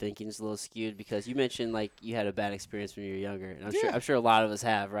their thinking's a little skewed, because you mentioned like you had a bad experience when you were younger, and I'm sure a lot of us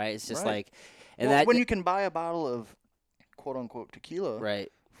have, right? It's just Right. like, and Well, that when you can buy a bottle of quote unquote tequila right.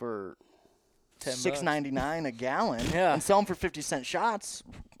 for $10. $6.99 a gallon Yeah. and sell them for 50-cent shots,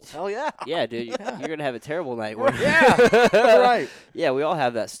 hell yeah. Yeah, dude, you're gonna have a terrible night. Where Yeah. Right. Yeah, we all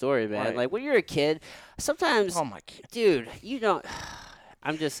have that story, man. Right. Like when you're a kid, sometimes, Oh my god. dude, you don't.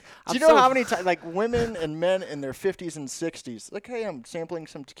 I'm Do you know so- how many times, like, women and men in their 50s and 60s, like, hey, I'm sampling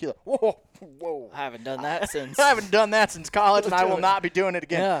some tequila. Whoa, whoa. I haven't done that since. I haven't done that since college, and I will not be doing it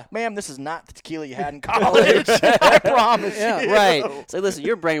again. Yeah. Ma'am, this is not the tequila you had in college. I promise Yeah, you. right. It's like, listen,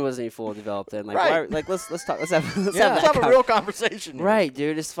 your brain wasn't even fully developed then. Like, Right. why, like let's talk. Let's have Let's that have a con- real conversation. here. Right,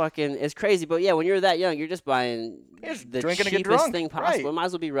 dude. It's crazy. But yeah, when you're that young, you're just buying You're just the drinking to cheapest get drunk. thing possible. Right. It might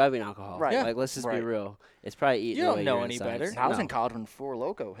as well be rubbing alcohol. Right. Yeah. Like, let's just be Right. real. It's probably eating You don't away know your any insides. better. I was No. in college when Four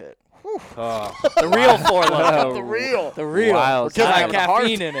Loko hit. Whew. Oh, The real Four Loko. The real. The real. Wild It's got time.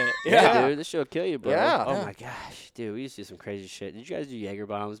 caffeine in it. yeah, Yeah. dude. This shit'll kill you, bro. Yeah. Oh Yeah. my gosh, dude. We used to do some crazy shit. Did you guys do Jaeger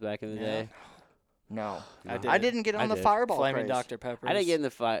bombs back in the day? No. I did. I didn't get I on the did. fireball Flaming craze. Dr. Pepper. I didn't get in the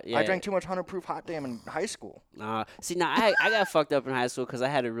fight. Yeah. I drank too much 100 proof hot damn in high school. See, now I got fucked up in high school because I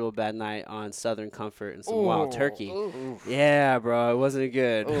had a real bad night on Southern Comfort and some wild turkey. Ooh. Yeah, bro, it wasn't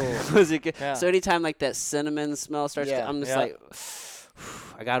good. Ooh. It wasn't good. Yeah. So anytime like that cinnamon smell starts, Yeah. I'm just Yeah. like,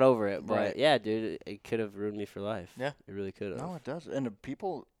 I got over it. But Right. yeah, dude, it could have ruined me for life. Yeah. It really could have. No, it does. And the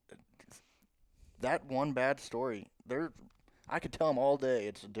people, that one bad story, I could tell them all day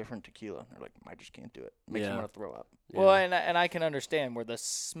it's a different tequila. They're like, I just can't do it. Makes Yeah. me want to throw up. Well, and I can understand where the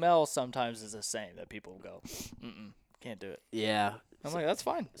smell sometimes is the same that people go, can't do it. Yeah. I'm like, that's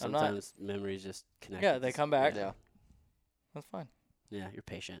fine. I'm not. Sometimes memories just connect. Yeah, they come back. Yeah. That's fine. Yeah, you're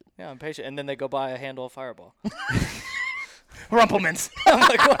patient. Yeah, I'm patient. And then they go buy a handle of Fireball. Rumplemans. I'm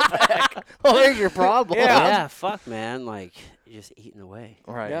like, what the heck? Well, there's your problem. Yeah, fuck, man. Like, you're just eating away.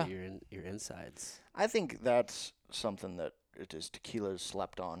 Right. Yeah. Your insides. I think that's something that it is tequila's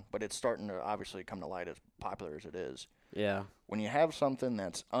slept on, but it's starting to obviously come to light as popular as it is. Yeah. When you have something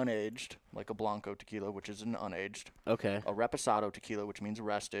that's unaged, like a Blanco tequila, which is an unaged, Okay. a Reposado tequila, which means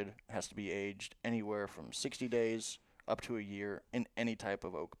rested, has to be aged anywhere from 60 days up to a year in any type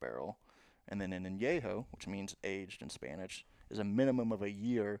of oak barrel. And then an añejo, which means aged in Spanish, is a minimum of a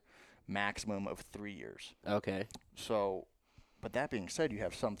year, maximum of 3 years. Okay. So, but that being said, you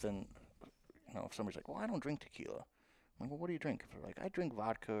have something, if somebody's like, well, I don't drink tequila. I'm like, well, what do you drink? If they're like, I drink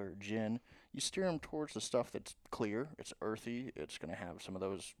vodka or gin, you steer them towards the stuff that's clear, it's earthy, it's going to have some of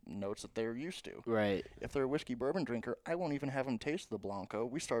those notes that they're used to. Right. If they're a whiskey bourbon drinker, I won't even have them taste the Blanco.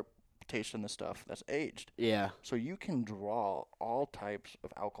 We start tasting the stuff that's aged. Yeah. So you can draw all types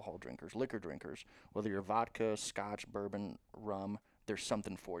of alcohol drinkers, liquor drinkers, whether you're vodka, scotch, bourbon, rum, there's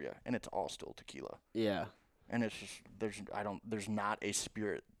something for you, and it's all still tequila. Yeah. And it's just there's not a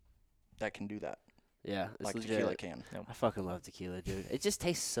spirit that can do that Yeah. It's like legit. tequila can. I fucking love tequila, dude. It just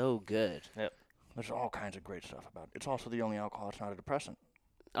tastes so good. There's all kinds of great stuff about it. It's also the only alcohol that's not a depressant.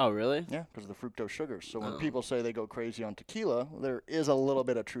 Oh, really? Yeah, because of the fructose sugars. So when Oh. people say they go crazy on tequila, there is a little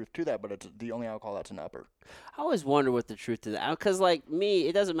bit of truth to that, but it's the only alcohol that's an upper. I always wonder what the truth is. Because, like, me,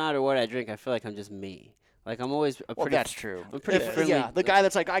 it doesn't matter what I drink. I feel like I'm just me. Like, I'm always a Well, pretty... that's true. I'm pretty friendly. Yeah, the guy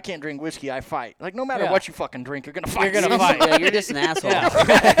that's like, I can't drink whiskey, I fight. Like, no matter Yeah. what you fucking drink, you're gonna fight. You're gonna somebody. fight. Yeah, you're just an asshole.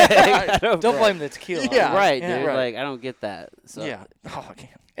 Yeah. Don't Don't blame the tequila. Yeah. Right, Yeah. dude. Right. Like, I don't get that. So. Yeah. Oh, I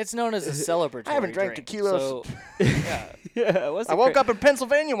can't. It's known as a celebratory I haven't drank drink, tequila So, yeah. Yeah. What's I woke up in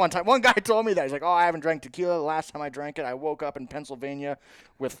Pennsylvania one time. One guy told me that. He's like, oh, I haven't drank tequila. The last time I drank it, I woke up in Pennsylvania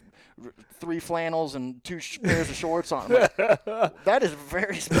with 3 flannels and 2 pairs of shorts on. I'm like, that is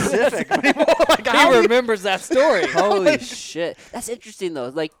very specific. Like, how do He you- remembers that story. Holy shit. That's interesting, though.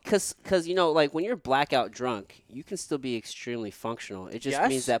 Like, cause, like, when you're blackout drunk, you can still be extremely functional. It just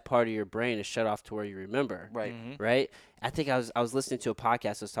means Yes. that part of your brain is shut off to where you remember. Right. Right? I think I was listening to a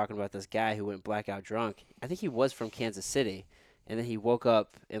podcast that was talking about this guy who went blackout drunk. I think he was from Kansas City. And then he woke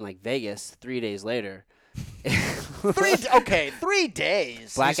up in, like, Vegas 3 days later. 3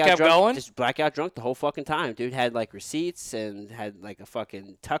 days. Blackout kept drunk, going? just blackout drunk the whole fucking time. Dude had, like, receipts and had, like, a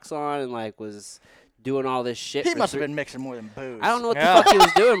fucking tux on and, like, was doing all this shit. He for must have three- been mixing more than booze. I don't know what Yeah. the fuck he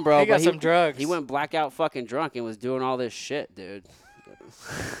was doing, bro. He got but some drugs. He went blackout fucking drunk and was doing all this shit, dude.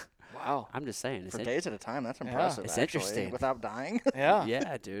 Wow. I'm just saying. It's For days at a time, that's impressive. It's actually, interesting. Without dying. Yeah.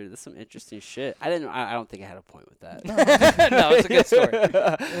 yeah, dude. That's some interesting shit. I don't think I had a point with that. No, it's a good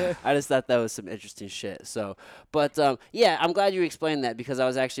story. I just thought that was some interesting shit. So, but yeah, I'm glad you explained that because I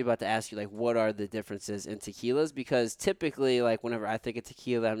was actually about to ask you like, what are the differences in tequilas? Because typically, like, whenever I think of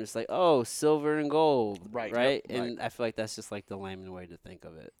tequila, I'm just like, oh, silver and gold, Right, right? yep, And I feel like that's just like the layman way to think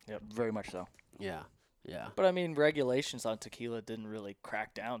of it. Very much so. Yeah, yeah. But I mean, regulations on tequila didn't really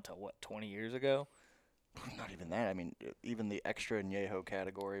crack down till what 20 years ago. Not even that. I mean, even the extra añejo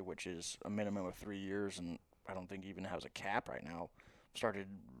category, which is a minimum of 3 years, and I don't think even has a cap right now, started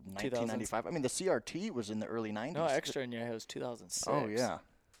 1995. I mean, the CRT was in the early 90s. No, extra añejo is 2006. Oh, yeah.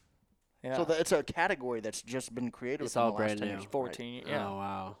 Yeah. So it's a category that's just been created It's within all the last brand 10 new. years. Right. 14. Yeah. Oh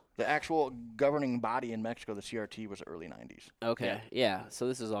wow. The actual governing body in Mexico, the CRT, was early 90s. Okay. Yeah. So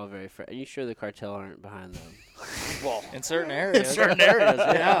this is all very fresh. Are you sure the cartel aren't behind them? Well, In certain areas. in certain areas,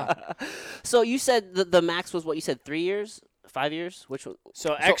 yeah. So you said the max was what you said? 3 years? 5 years? Which one?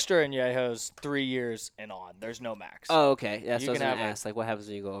 So extra añejo's 3 years and on. There's no max. Oh, okay. Yeah, You so I was can gonna have, like- ask, like, what happens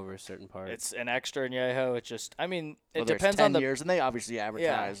when you go over a certain part? It's an extra añejo. It just, I mean, it Whether it's depends 10 on the years, and they obviously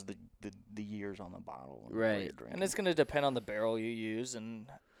advertise the years on the bottle. And where Right. you're drinking. and it's going to depend on the barrel you use and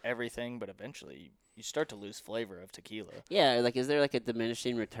everything, but eventually you start to lose flavor of tequila. Yeah, like, is there like a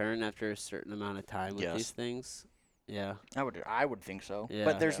diminishing return after a certain amount of time with Yes. these things? Yeah. I would think so. Yeah.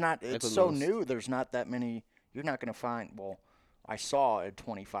 But there's Yeah. not. Like It's with so most. new. There's not that many. You're not going to find. Well, I saw a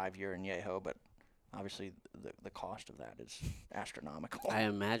 25-year añejo, but obviously the cost of that is astronomical. I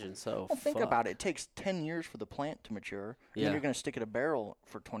imagine so. Well, think Fuck. about it. It takes 10 years for the plant to mature, and Yeah. then you're going to stick it in a barrel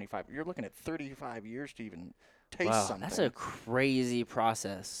for 25. You're looking at 35 years to even taste Wow, something. that's a crazy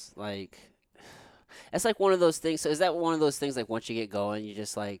process. Like, it's like one of those things. So is that one of those things like once you get going, you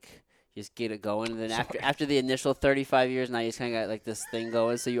just like just get it going, and then after the initial 35 years, now you just kind of got like this thing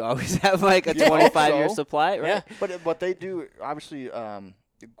going, so you always have like a You hope 25-year so. supply, right? Yeah. But what they do, obviously,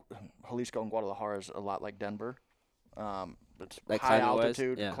 Jalisco and Guadalajara is a lot like Denver. It's Like high climate-wise?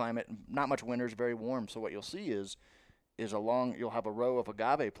 altitude Yeah. climate, not much winters, very warm. So what you'll see is you'll have a row of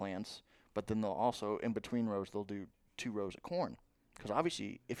agave plants, but then they'll also, in between rows, they'll do 2 rows of corn. Because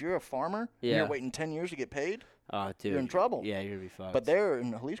obviously, if you're a farmer and Yeah. you're waiting 10 years to get paid, Oh, dude. you're in trouble. Yeah, you're gonna be fucked. But there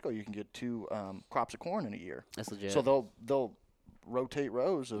in Jalisco, you can get 2 crops of corn in a year. that's legit. So they'll rotate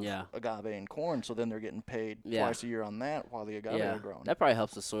rows of Yeah. agave and corn. So then they're getting paid Yeah. twice a year on that while the agave yeah, are growing. that probably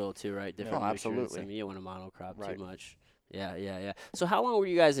helps the soil too, right? Different Oh, nutrients. absolutely. I mean, you don't want to monocrop Right. too much. Yeah. So how long were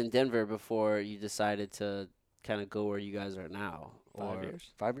you guys in Denver before you decided to kind of go where you guys are now? 5 years.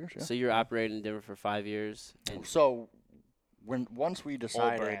 5 years, yeah. So you're operating in Denver for 5 years. And So once we Old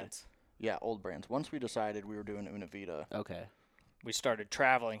decided, brands. yeah, old brands. Once we decided we were doing Una Vida, okay. We started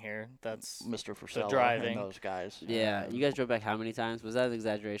traveling here. That's Mr. Frisella driving. and those guys. Yeah, you guys drove back how many times? Was that an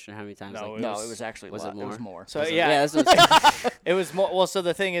exaggeration? How many times? No, like, it No, was- it was actually was it It was more? more. so was it- yeah. that's what I'm It was more. Well, so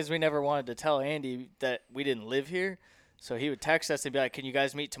the thing is, we never wanted to tell Andy that we didn't live here. So he would text us and be like, "Can you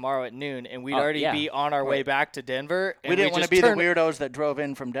guys meet tomorrow at noon?" And we'd Oh, already yeah. be on our way Right. back to Denver. And We didn't want to just be the turned- weirdos that drove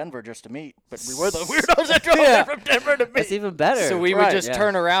in from Denver just to meet, but we were the weirdos that drove in from Denver to meet. That's even better. So we Right, would just yeah.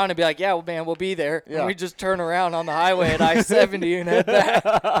 turn around and be like, "Yeah, well, man, we'll be there." Yeah. And we just turn around on the highway at I-70 and head back.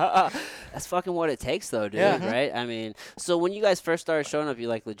 That's fucking what it takes, though, dude. Yeah. Right? I mean, so when you guys first started showing up, you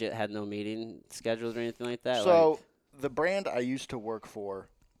like legit had no meeting scheduled or anything like that. So the brand I used to work for,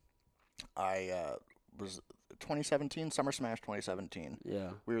 I was 2017 Summer Smash 2017.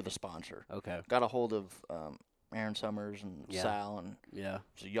 yeah. We were the sponsor. Okay. Got a hold of Aaron Summers and Yeah. Sal, and Yeah.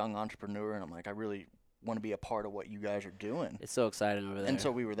 was a young entrepreneur, and I'm like, I really want to be a part of what you guys are doing. It's so exciting over there. And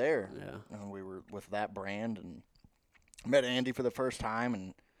so we were there, yeah. and we were with that brand, and met Andy for the first time,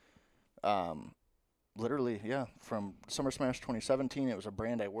 and literally, yeah, from Summer Smash 2017, it was a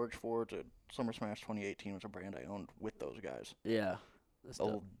brand I worked for, to Summer Smash 2018 was a brand I owned with those guys. Yeah. That's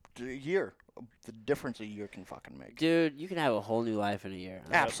dope. A year, the difference a year can fucking make. Dude, you can have a whole new life in a year.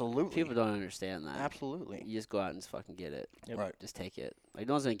 Absolutely. People don't understand that. Absolutely. You just go out and just fucking get it. Yep. Right. Just take it. Like,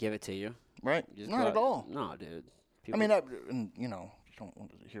 no one's going to give it to you. Right. You just Not go at out- all. No, dude. I People- mean, and you know, you don't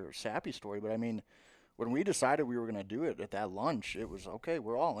want to hear a sappy story, but I mean, when we decided we were going to do it at that lunch, it was okay.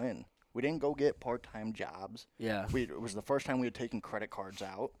 We're all in. We didn't go get part-time jobs. yeah. It was the first time we had taken credit cards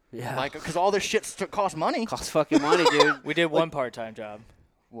out. Yeah. Like, because all this shit cost money. Costs fucking money, dude. We did one part-time job.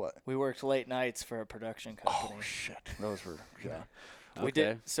 What? We worked late nights for a production company. Oh shit! Those were yeah. We Okay.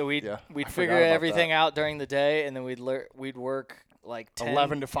 did. So we'd Yeah, we'd I figure forgot about everything out during the day, and then we'd work like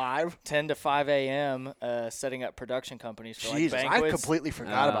 11 to 5. 10 to 5 a.m. Setting up production companies for Jesus, like I banquets, completely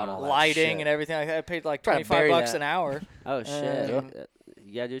forgot about all that lighting, shit. and everything like that. I paid like Try to $25 bury bucks that. an hour, Oh, shit. Um,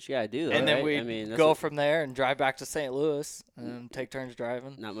 You got to do what you got to do, though, and then right? we'd I mean, that's go what- from there and drive back to St. Louis and take turns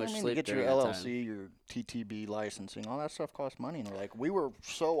driving. Not I much mean, you sleep get your during that time. LLC, your TTB licensing, all that stuff costs money, and we're like, we were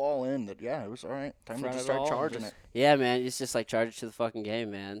so all in that yeah, it was all right. Time to Front just of it start all and charging just- it. Yeah, man, it's just like charge it to the fucking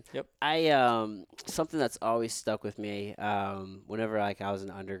game, man. Yep. I something that's always stuck with me. Whenever like I was an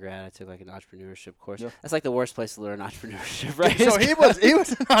undergrad, I took like an entrepreneurship course. Yeah. That's like the worst place to learn entrepreneurship, right? So he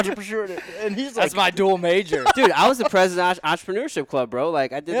was an entrepreneur, and he's like, That's my dual major. Dude, I was the president of entrepreneurship club, bro.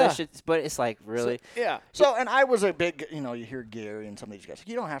 Like I did Yeah. that shit, but it's like really. Yeah. So, and I was a big, you know, you hear Gary and some of these guys.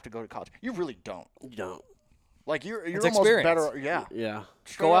 You don't have to go to college. You really don't. You don't. Like you're It's almost experience. better. Yeah. Yeah.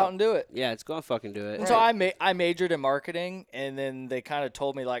 straight Go up. out and do it. Yeah, it's going to fucking do it. And so I majored in marketing, and then they kind of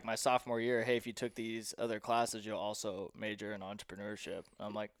told me like my sophomore year, hey, if you took these other classes, you'll also major in entrepreneurship.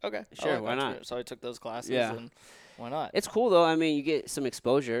 I'm like, okay, I Sure, like why not? entrepreneur- So I took those classes, Yeah. and why not? It's cool though. I mean, you get some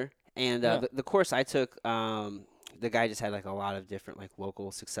exposure, and Yeah. the course I took, the guy just had like a lot of different like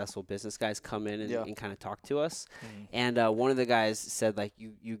local successful business guys come in and, Yeah. and kind of talk to us. Mhm. And one of the guys said like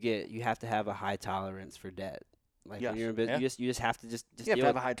you have to have a high tolerance for debt. Like Yes. when you're in business, Yeah. you just have to just You have deal to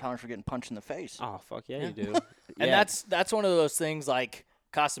have with- a high tolerance for getting punched in the face. Oh fuck yeah, Yeah. you do. And Yeah. that's one of those things like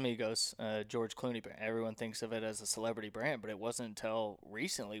Casamigos, George Clooney brand. Everyone thinks of it as a celebrity brand, but it wasn't until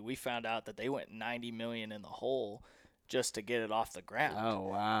recently we found out that they went 90 million in the hole just to get it off the ground. Oh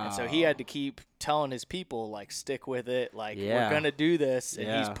wow. And so he had to keep telling his people, like, stick with it. Like, Yeah. we're going to do this. And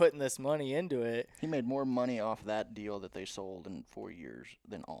he's Yeah. putting this money into it. He made more money off that deal that they sold in 4 years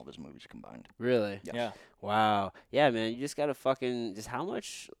than all of his movies combined. Really. Yes. Yeah. Wow. Yeah, man. You just gotta fucking just how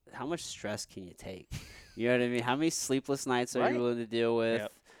much stress can you take? You know what I mean? How many sleepless nights are Right. you willing to deal with?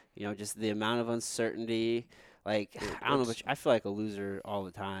 Yep. You know, just the amount of uncertainty. Like I don't know, but I feel like a loser all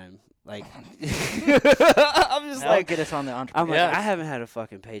the time. Like I'm just Now like get us on the I'm entrepreneur. like Yes. I haven't had a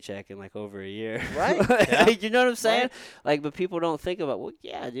fucking paycheck in like over a year. Right. Yeah. You know what I'm saying? Right. Like, but people don't think about. Well,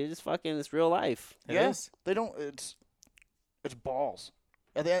 yeah, dude, it's fucking it's real life. It Yeah. is. They don't. It's balls.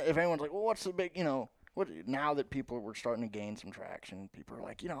 And then if anyone's like, well, what's the big, what? Now that people were starting to gain some traction, people are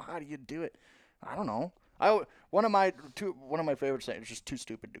like, how do you do it? I don't know. One of my favorite sayings is just too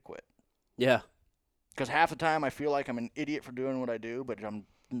stupid to quit. Yeah. Because half the time I feel like I'm an idiot for doing what I do, but I'm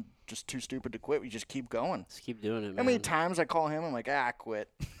just too stupid to quit. We just keep going. Just keep doing it, man. How many times I call him? I'm like, I quit.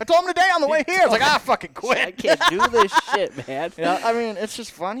 I told him today on the way here. I was like, fucking quit. I can't do this shit, man. Yeah, I mean, it's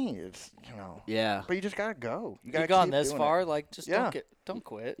just funny. It's Yeah. But you just gotta go. You gotta You've gone keep this doing far, It. like just Yeah. don't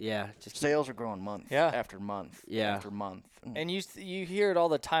quit. Yeah. Just Sales are growing month Yeah. after month Yeah. after month. And you hear it all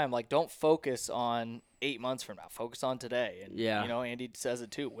the time. Like, don't focus on 8 months from now. Focus on today. And Yeah. you know, Andy says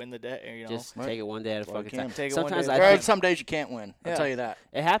it too. Win the day. You know, just Right. take it one day at a That's all you fucking time. can. Take it one Sometimes day I at a There are think some days you can't win. I'll Yeah. tell you that.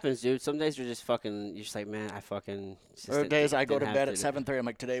 it happens, dude. Some days you're just fucking. You're just like, man, I fucking. Just There are days I go to didn't have bed at do- 7:30. I'm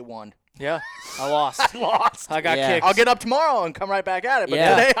like, today won. yeah. I lost. I lost. I got Yeah. kicked. I'll get up tomorrow and come right back at it. But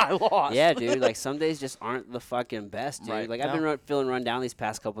Yeah. today I lost. Yeah, dude. Like some days just aren't the fucking best, dude. Right. Like I've been feeling run down these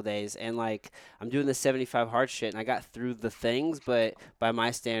past couple days, and like I'm doing the 75 hard shit, and I got through the things, but by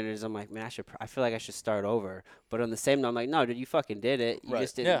my standards, I'm like, man, I feel like I should start over. But on the same note, I'm like, no, dude, you fucking did it. You Right.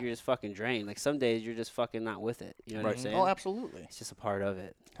 just didn't. Yeah. You're just fucking drained. Like some days you're just fucking not with it. You know what Right. I'm saying? Oh, absolutely. It's just a part of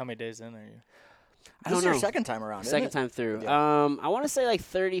it. How many days in are you? I This don't is your know. second time around, Second isn't it? time through. Yeah. I want to say like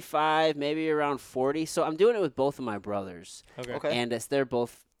 35, maybe around 40. So I'm doing it with both of my brothers, Okay. and they're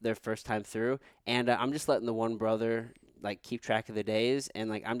both their first time through, and I'm just letting the one brother like keep track of the days, and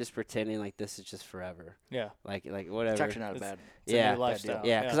like I'm just pretending like this is just forever, Yeah. like whatever. It's actually not It's- bad. It's a Yeah. new lifestyle.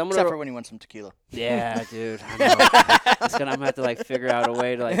 yeah, because I'm Except gonna. for when you want some tequila. Yeah, dude. I know. I'm gonna have to like figure out a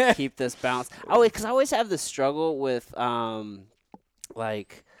way to like keep this balance. Oh, because I always have this struggle with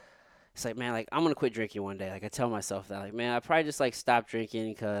like. It's like, man, like I'm gonna quit drinking one day. Like I tell myself that, like, man, I probably just like stop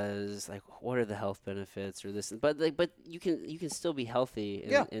drinking because, like, what are the health benefits or this? But like, but you can still be healthy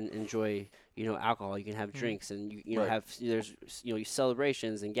and, Yeah. and enjoy, alcohol. You can have drinks and you Right. have there's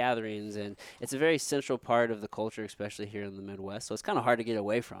celebrations and gatherings, and it's a very central part of the culture, especially here in the Midwest. So it's kind of hard to get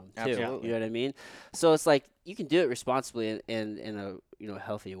away from too. Absolutely. You know what I mean? So it's like you can do it responsibly and in a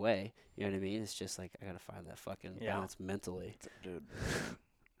healthy way. You know what I mean? It's just like I gotta find that fucking Yeah. balance mentally. Dude.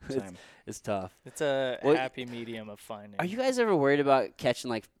 It's- Same. It's tough. It's a Well, happy medium of finding. Are you guys ever worried about catching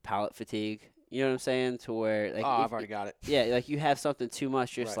like palate fatigue? You know what I'm saying? To where like Oh, if- I've already got it. yeah, like you have something too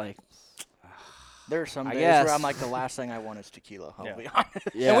much, you're just Right. like There are some I days where guess. I'm like, the last thing I want is tequila. I'll Yeah. be honest.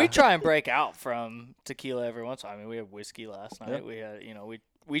 yeah. And we try and break out from tequila every once in a while. I mean, we had whiskey last night. Yeah. We had,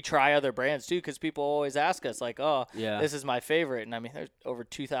 we try other brands too because people always ask us like, oh, yeah, this is my favorite. And I mean, there's over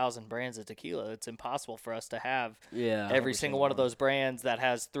 2,000 brands of tequila. It's impossible for us to have yeah, every single one of those brands that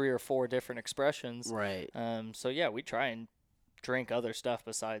has 3 or 4 different expressions. right, So yeah, we try and drink other stuff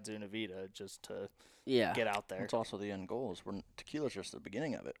besides Una Vida just to yeah. get out there. That's also the end goal. Is tequila's just the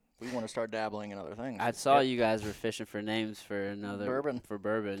beginning of it. We want to start dabbling in other things. I saw you guys were fishing for names for another Bourbon. For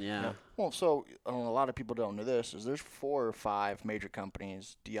bourbon, yeah. Well, so a lot of people don't know this. Is there's 4 or 5 major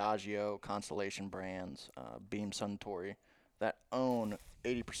companies: Diageo, Constellation Brands, Beam Suntory, that own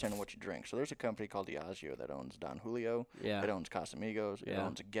 80% of what you drink. So there's a company called Diageo that owns Don Julio. Yeah. It owns Casamigos. It Yeah.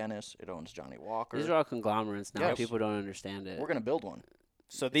 owns Guinness. It owns Johnny Walker. These are all conglomerates now. Yes. People don't understand it. We're gonna build one.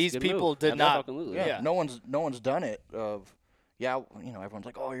 So these Good people move. did not. Absolutely. Yeah. Yeah. No one's done it. Everyone's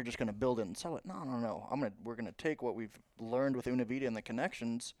like, oh, you're just gonna build it and sell it. No. We're gonna take what we've learned with Una Vida and the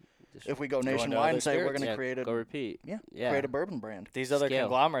connections. Just If we go into nationwide other and say we're spirits. gonna yeah, create go repeat. Yeah. create a bourbon brand. These other Scale.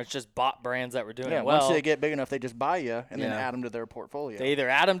 conglomerates just bought brands that were doing Yeah. it well. Once they get big enough, they just buy you and then Yeah. add them to their portfolio. They either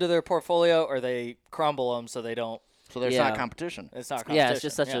add them to their portfolio or they crumble them so they don't. so there's Yeah. not competition. It's not competition. Yeah, it's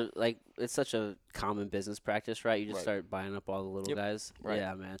just such yeah. it's such a common business practice, right? You just Right. start buying up all the little Yep. guys. Right.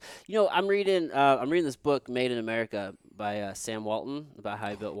 Yeah, man. I'm reading this book, Made in America, by Sam Walton, about how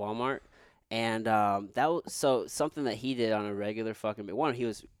he built Walmart, and that was so something that he did on a regular fucking. One, he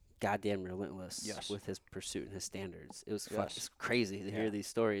was goddamn relentless Yes. with his pursuit and his standards. It was Yes. it's crazy to Yeah. hear these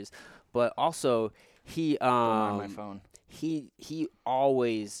stories, but also he Don't mind my phone. he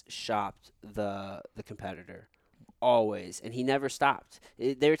always shopped the competitor, always, and he never stopped.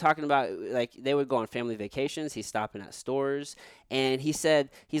 They were talking about like they would go on family vacations. He's stopping at stores, and he's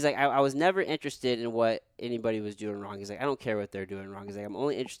like I was never interested in what anybody was doing wrong. He's like I don't care what they're doing wrong. He's like I'm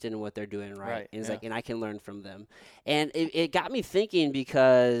only interested in what they're doing right. Right, And he's yeah. like and I can learn from them, and it got me thinking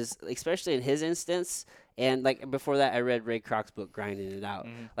because especially in his instance, and like before that I read Ray Kroc's book Grinding It Out.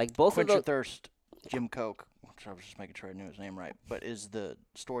 Mhm. Like both Quench of Your those. Thirst, Jim Koch, which I was just making sure I knew his name right, but is the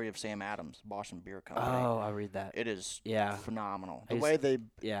story of Sam Adams, Boston Beer Company. Oh, I'll read that. It is Yeah. phenomenal. I The just- way they,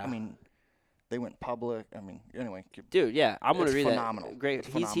 Yeah. I mean, they went public. I mean, anyway. Dude, yeah, I'm gonna It's read phenomenal. that. Great, It's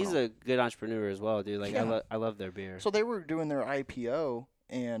he's phenomenal. a good entrepreneur as well, dude. Like Yeah. I love their beer. So they were doing their IPO,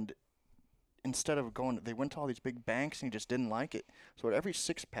 and instead of they went to all these big banks, and he just didn't like it. So at every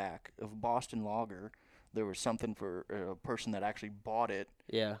 6-pack of Boston Lager, there was something for a person that actually bought it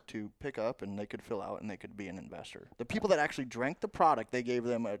Yeah. to pick up, and they could fill out, and they could be an investor. The people that actually drank the product, they gave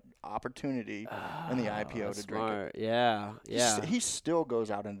them an opportunity in the IPO that's to drink it. smart. Yeah. Yeah. He still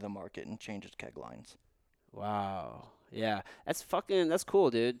goes out into the market and changes keg lines. Wow. Yeah. That's cool,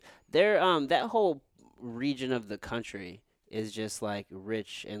 dude. That whole region of the country is just like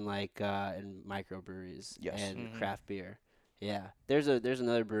rich in like in microbreweries Yes. and Mhm. craft beer. Yeah. There's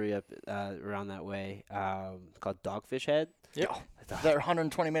another brewery up around that way called Dogfish Head. Yep. Their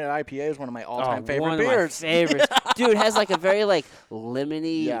 120-minute IPA is one of my all-time favorite one beers. Of my favorites. Dude, it has like a very like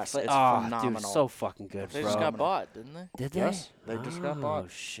lemony. Yes, it's Dude, phenomenal. so fucking good, They bro. just got bought, didn't they? Did they? Yes, they just got bought. Oh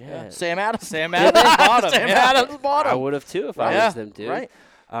shit. Yeah. Sam Adams. Sam Adams bought 'em, Sam yeah. Adams bought I him. would have too if I Yeah. was them, dude. Right.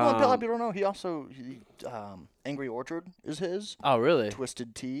 Well, a lot of Um, people don't know. He also, Angry Orchard is his. oh really?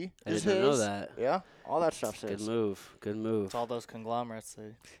 Twisted Tea I is didn't know his. that. Yeah, all that stuff's Good his. move. Good move. It's all those conglomerates.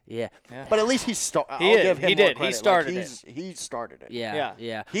 Yeah. Yeah. But at least I'll He give him he more did. He credit. started like, He started it. Yeah. Yeah.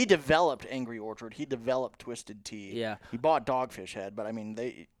 Yeah. He developed Angry Orchard. He developed Twisted Tea. Yeah. He bought Dogfish Head, but I mean,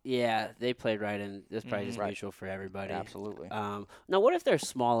 Yeah. They played right in. It's probably just Right. mutual for everybody. absolutely. Now, what if they're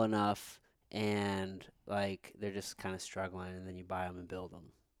small enough and like they're just kind of struggling, and then you buy them and build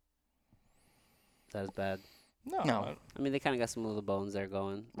them? That's bad. No. I mean, they kind of got some little bones there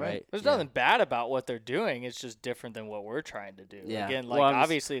going, Right. right? There's Yeah. nothing bad about what they're doing. It's just different than what we're trying to do. Yeah. Again, Well, like I'm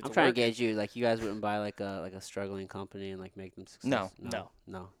obviously it's I'm trying to working. gauge you. Like, you guys wouldn't buy like a struggling company and like make them successful. No.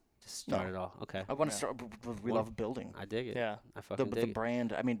 No. Just No. start it all. Okay. I want to Yeah. start. We Well, love building. I dig it. Yeah. I The fucking dig it.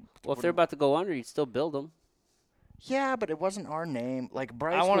 brand. I mean, Well, if what they're do- about to go under, you'd still build them. yeah, but it wasn't our name. Like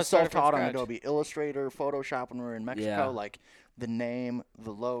Bryce wanna was start from self-taught on scratch. Adobe Illustrator, Photoshop when we were in Mexico. Yeah. Like the name, the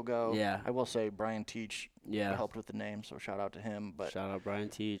logo. Yeah. I will say Brian Teach Yeah. helped with the name, so shout out to him. But Shout out Brian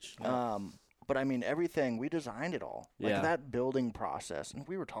Teach. but I mean everything we designed it all. Like Yeah. that building process, and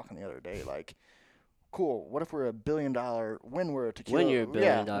we were talking the other day. Like, cool. What if we're a $1 billion? When we're a tequila? When you're a $1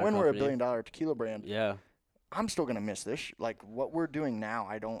 billion when we're a $1 company. billion tequila brand. Yeah. I'm still gonna miss this. Like what we're doing now.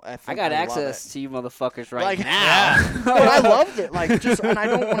 I think I got love access it. to you motherfuckers right Like, now. But I loved it. Like just, and I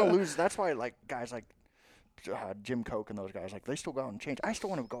don't want to lose. That's why like guys like Jim Koch and those guys, like they still go out and change. I still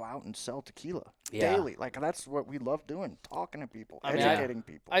want to go out and sell tequila Yeah. daily. Like that's what we love doing, talking to people, I mean, educating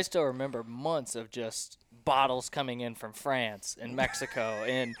people. I still remember months of just bottles coming in from France and Mexico,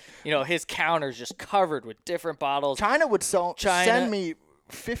 and his counters just covered with different bottles. China would China- send me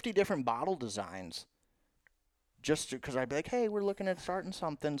 50 different bottle designs just because I'd be like, hey, we're looking at starting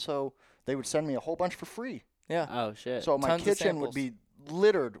something. So they would send me a whole bunch for free. Yeah. Oh shit. So my Tons of kitchen would samples. be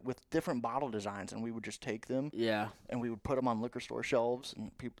littered with different bottle designs, and we would just take them yeah. and we would put them on liquor store shelves.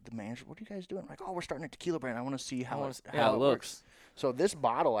 And people, the manager, what are you guys doing? I'm like, oh, we're starting a tequila brand. I want to see how wanna it, s- How it works. looks. So this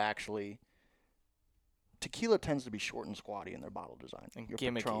bottle actually, tequila tends to be short and squatty in their bottle design. And Your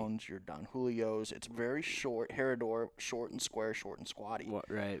gimmicky. Patrons, your Don Julios, it's very short. Herrador, short and square, short and squatty. What,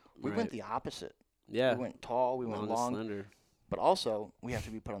 right. We right. went the opposite. Yeah. We went tall, we went Long, long, slender. but also we have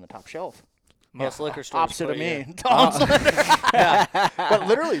to be put on the top shelf. Most liquor stores Opposite put of you- me. Tall and slender. But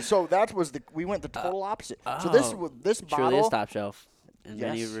literally, so that was we went the total opposite. So this oh, this Truly is bottle, top shelf in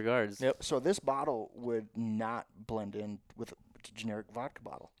many Yes. regards. Yep. so this bottle would not blend in with a generic vodka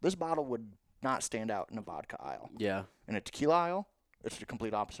bottle. This bottle would not stand out in a vodka aisle. Yeah. In a tequila aisle, it's the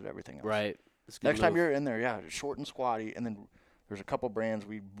complete opposite of everything else. Right. It's a good Next time move. you're in there, yeah, it's short and squatty, and then there's a couple brands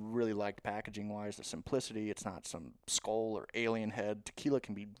we really liked packaging wise. The simplicity, it's not some skull or alien head. Tequila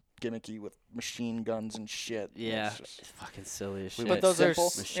can be gimmicky with machine guns and shit. Yeah. It's just- It's fucking silly as we shit. went But those are simple.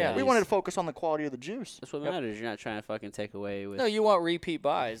 s- yeah. We wanted to focus on the quality of the juice. That's what Yep. matters. You're not trying to fucking take away with No, you want repeat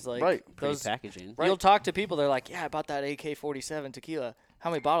buys. Like Right. pretty those. packaging. Right. You'll talk to people. They're like, "Yeah, I bought that AK-47 tequila. How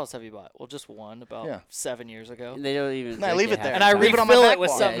many bottles have you bought?" Well, just one, about Yeah. 7 years ago. And they don't even. No, drink leave it half there. the And I time. Leave it on my refill back it with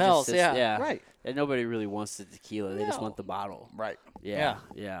wall. something it just else. sits- Yeah. Yeah. Right. And nobody really wants the tequila. They just No. want the bottle. Right. Yeah.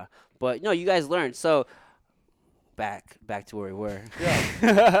 Yeah. But no, you guys learned. So back to where we were.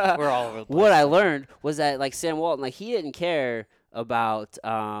 We're all over the place. What I learned was that like Sam Walton, like he didn't care about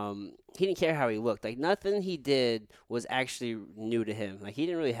he didn't care how he looked. Like nothing he did was actually new to him. Like he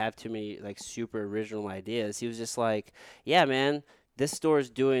didn't really have too many like super original ideas. He was just like, yeah, man, this store is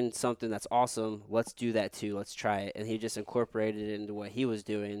doing something that's awesome. Let's do that too. Let's try it. And he just incorporated it into what he was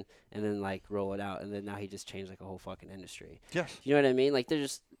doing and then like roll it out. And then now he just changed like a whole fucking industry. Yes. You know what I mean? Like there's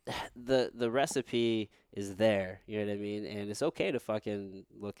just the recipe is there. You know what I mean? And it's okay to fucking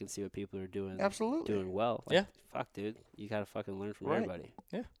look and see what people are doing Absolutely. doing well. Like, Yeah. Fuck, dude. You gotta fucking learn from Right. everybody.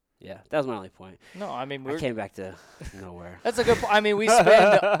 Yeah. Yeah. That was my only point. No, I mean I we're. came back to nowhere. That's a good. I mean, we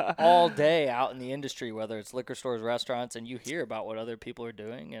spend all day out in the industry, whether it's liquor stores, restaurants, and you hear about what other people are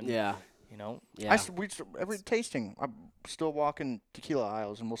doing, and Yeah. you know. Yeah. Every tasting, I'm still walking tequila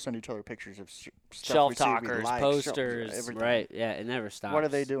aisles, and we'll send each other pictures of stuff Shelf we see we talkers, like, posters. everything. Right. Yeah. It never stops. What are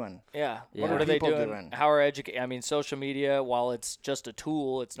they doing? Yeah. Yeah. What What are are they people doing? doing? How are I mean, social media, while it's just a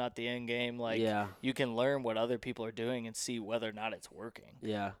tool, it's not the end game. Like, Yeah. you can learn what other people are doing and see whether or not it's working.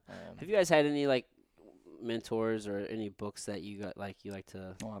 Yeah. Have you guys had any like mentors or any books that you got like you like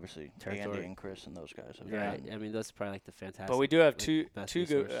to? Well, obviously, Territory. Andy and Chris and those guys. Have Yeah. been- I mean, those are probably like the fantastic. But we do have like, two best good.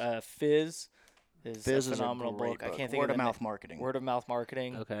 resource. Fizz is Fizz a is phenomenal a great book. I can't think Word of of the mouth marketing. Word of mouth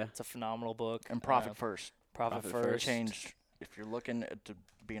marketing. Okay. It's a phenomenal book. And Profit First. Profit Profit First. Changed. If you're looking to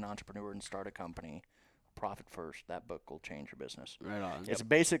be an entrepreneur and start a company, Profit First. That book will change your business. Right on. It's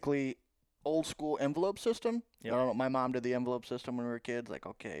basically old school envelope system. Yep. I don't know, my mom did the envelope system when we were kids. Like,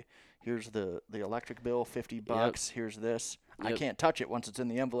 okay, here's the electric bill, $50. Here's this. I Yep. can't touch it once it's in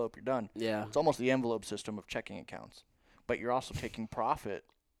the envelope. You're done. Yeah. It's almost the envelope system of checking accounts, but you're also taking profit,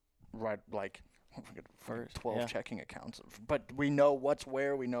 right? Like, First, 12 yeah. checking accounts. But we know what's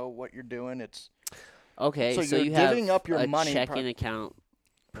where. We know what you're doing. It's Okay. So So, you're you have giving up your a money checking account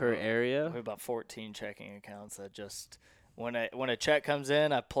per We area. have about 14 checking accounts that just when a check comes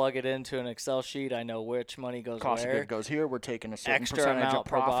in, I plug it into an Excel sheet. I know which money goes cost of where. good goes here. We're taking a certain Extra percentage amount of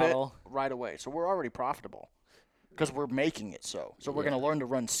per profit bottle. right away. So we're already profitable because we're making it so. So we're Yeah. going to learn to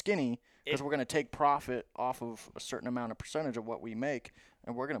run skinny because we're going to take profit off of a certain amount of percentage of what we make,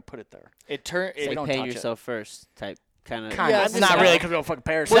 and we're going to put it there. It turn It's it, don't like paying touch it. yourself first type kind of. Kind Yeah, of. it's Not not- really because we don't fucking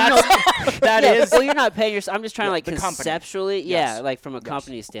pay ourselves. that yeah, is well, you're not paying yourself. I'm just trying to like the company. conceptually, Yes. yeah, like from a Yes.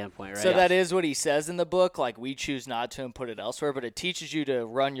 company standpoint, right? So that is what he says in the book. Like, we choose not to and put it elsewhere, but it teaches you to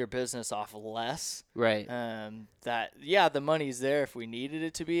run your business off less. right, The money's there if we needed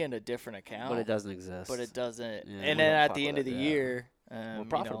it to be in a different account, but it doesn't exist. But it doesn't. Yeah. And We then don't at fuck the end with of the it, year,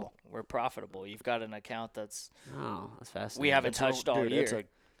 profitable. we're profitable. You've got an account that's Oh, that's fascinating. we haven't It's touched all dude, year. It's a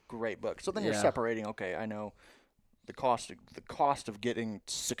great book. So then you're Yeah. separating. Okay, I know the cost of getting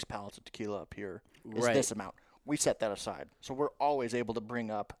 6 pallets of tequila up here is Right. this amount. We set that aside, so we're always able to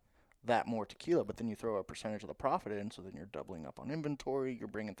bring up that more tequila. But then you throw a percentage of the profit in, so then you're doubling up on inventory. You're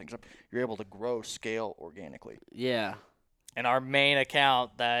bringing things up. You're able to grow scale organically. Yeah, And our main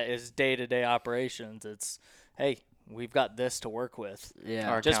account that is day-to-day operations, it's, hey, we've got this to work with. yeah.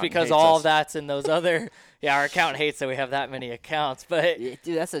 Our Just accountant because hates all us. of that's in those other, our accountant hates that we have that many accounts, but Yeah,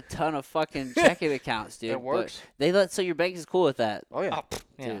 dude, that's a ton of fucking checking accounts, dude. It but works. So your bank is cool with that, Oh yeah.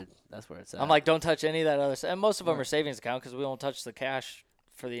 yeah. dude. That's where it's at. I'm like, don't touch any of that other stuff. And most of them are savings account because we won't touch the cash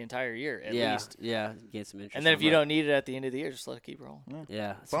for the entire year at yeah, least. yeah, get some interest. And then if from you it. don't need it at the end of the year, just let it keep rolling.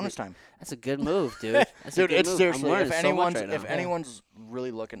 yeah, that's Bonus a, time. that's a good move, dude. That's a Dude, good it's move. seriously. I'm learning If so much anyone's right now. if anyone's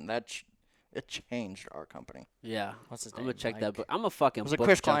really looking, it changed our company. yeah, What's his I'm name? gonna check Mike? that book. I'm a fucking It was a book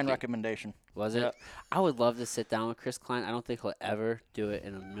Chris Klein junkie. recommendation. Was it? Yeah. I would love to sit down with Chris Klein. I don't think he'll ever do it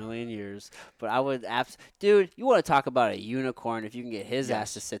in a million years. But I would dude, you want to talk about a unicorn if you can get his ass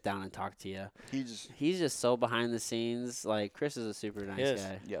Yes. to sit down and talk to you. He's Just so behind the scenes. Like Chris is a super nice is.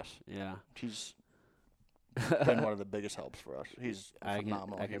 guy. yes. Yeah. He's been one of the biggest helps for us. He's a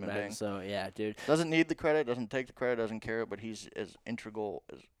phenomenal I can human imagine. being. So yeah, dude. Doesn't need the credit, doesn't take the credit, doesn't care, but he's as integral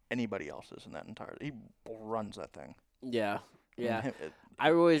as anybody else is in that entire. He runs that thing. Yeah. And Yeah. I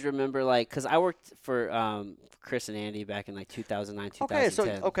it- always remember like because I worked for Chris and Andy back in like 2009,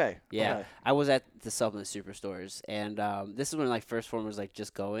 2010. okay. Yeah, okay. I was at the supplement superstores, and this is when like First Form was like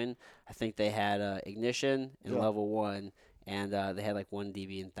just going. I think they had Ignition and Yeah. Level 1, and they had like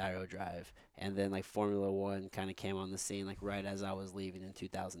 1DB and Thyro Drive, and then like Formula 1 kind of came on the scene like right as I was leaving in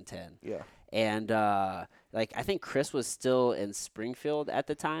 2010. Yeah. And like I think Chris was still in Springfield at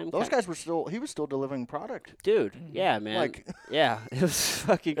the time. Those guys were still. He was still delivering product Dude, yeah, man. Like- yeah, it was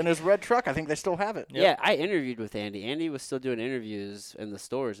fucking in his red truck. I think they still have it. Yeah, I interviewed with Andy. Andy was still doing interviews in the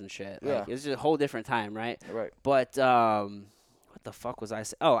stores and shit. Like, Yeah. it was just a whole different time, right? Right. But what the fuck was I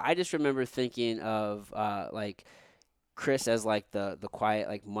saying? Oh, I just remember thinking of like Chris as like the quiet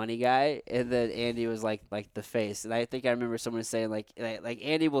like money guy, and then Andy was like the face. And I think I remember someone saying like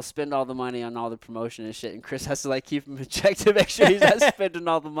Andy will spend all the money on all the promotion and shit, and Chris has to like keep him in check to make sure he's not spending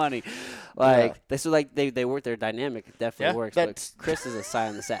all the money. Like they work their dynamic. It definitely Yeah, works. But that's- Chris is a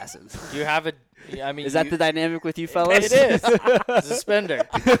silent assassin. You have a, I mean, Is that you- the dynamic with you fellas? It is. It's a spender.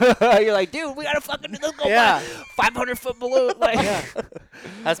 You're like, dude, we gotta fucking let's go Yeah. buy 500-foot balloon. Like,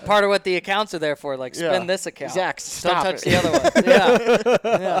 That's part of what the accounts are there for. Like, spend Yeah. this account. Zach, Don't stop touch it. the other one.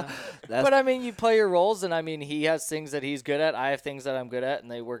 Yeah. Yeah. That's- But I mean, you play your roles, and I mean, he has things that he's good at. I have things that I'm good at, and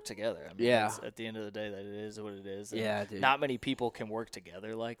they work together. I mean, Yeah. it's at the end of the day, that it is what it is. and Yeah, dude. Not many people can work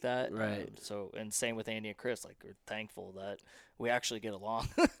together like that. Right. So, and same with Andy and Chris. Like, we're thankful that we actually get along.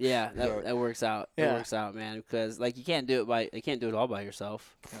 yeah, that works out. It Yeah. works out, man. Because like you can't do it all by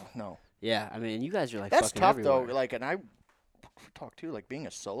yourself. No. Yeah, I mean, you guys are like That's fucking tough everywhere. though. Like, and I talk too. Like being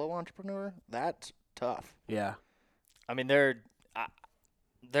a solo entrepreneur, that's tough. Yeah. I mean, there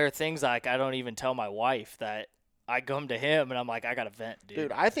are things like I don't even tell my wife that I come to him and I'm like, I got to vent, dude.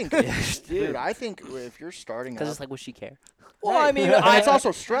 Dude, I think, I think if you're starting Because up, it's like, would she care? well, I mean, and it's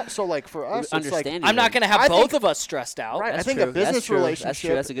also stress. So like for us, it's like Understanding. I'm not going to have I both think- of us stressed out. right. I That's think true. a business That's true. That's true.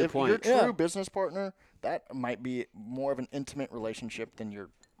 relationship. That's a good if point. Your true Yeah. business partner, that might be more of an intimate relationship than your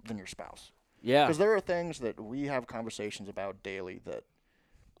spouse. Yeah. Because there are things that we have conversations about daily that.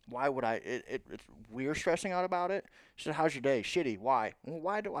 Why would I? We're stressing out about it. She said, "How's your day? Shitty. Why? Well,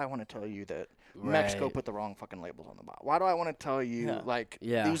 why do I want to tell you that Mexico Right. put the wrong fucking labels on the bottle? Why do I want to tell you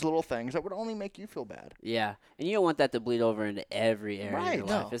Yeah. these little things that would only make you feel bad? Yeah, and you don't want that to bleed over into every area of your Right.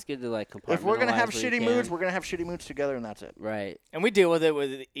 life. No. It's good to like compartmentalize. If we're gonna have where you shitty moods, can. we're gonna have shitty moods together, and that's it. Right. And we deal with it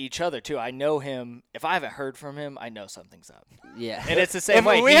with each other, too. I know him. If I haven't heard from him, I know something's up. Yeah. And it's the same If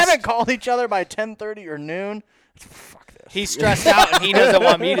way. we He's- haven't called each other by 10:30 or noon, fuck this. He's stressed out, and he doesn't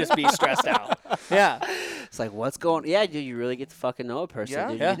want me to be stressed out. Yeah. It's like, what's going? Yeah, dude, you really get to fucking know a person. yeah,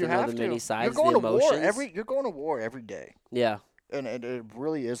 dude. yeah. You get you to know have the to. many sides, You're going the to emotions. war you're going to war every day, Yeah. and it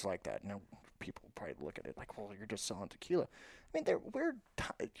really is like that. You know, people probably look at it like, well, you're just selling tequila. I mean,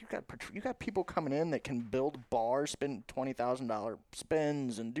 you got people coming in that can build bars, spend $20,000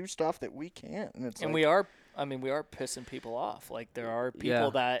 spins, and do stuff that we can't. And it's And like, we are pissing people off. Like, there are people Yeah.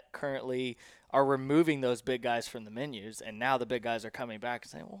 that currently are removing those big guys from the menus, and now the big guys are coming back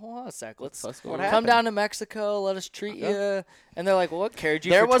and saying, well, hold on a sec. Let's What's What going on? come happened? down to Mexico. Let us treat you. And they're like, well, what carried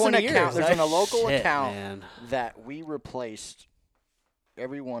you There for was an 20 account. years? There's a local Shit, account man. that we replaced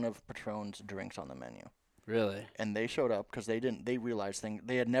every one of Patron's drinks on the menu. Really? And they showed up because they realized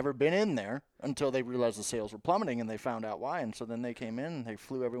they had never been in there until they realized the sales were plummeting, and they found out why. And so then they came in and they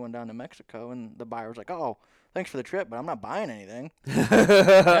flew everyone down to Mexico, and the buyer was like, "Oh, thanks for the trip, but I'm not buying anything."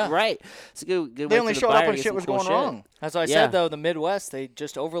 Right. It's a good way They only for the showed buyer up to when get shit some was cool going shit. wrong. That's what I Yeah. said, though. The Midwest, they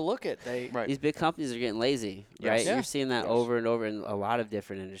just overlook it. Right. These big companies are getting lazy, Yes. right? Yeah. You're seeing that Yes. over and over in a lot of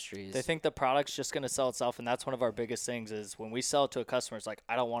different industries. They think the product's just going to sell itself, and that's one of our biggest things is when we sell it to a customer, it's like,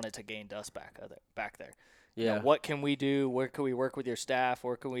 I don't want it to gain dust back there. You know, yeah. what can we do? Where can we work with your staff?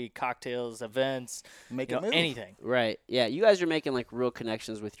 Where can we cocktails, events, Make you it know, move. anything? Right. Yeah. You guys are making like real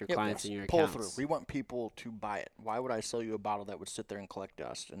connections with your Yep. clients and your Pull accounts. through. We want people to buy it. Why would I sell you a bottle that would sit there and collect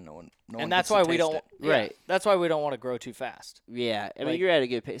dust and no one And that's gets to why we taste don't. it? Yeah, Right. That's why we don't want to grow too fast. Yeah, I mean, Like- you're at a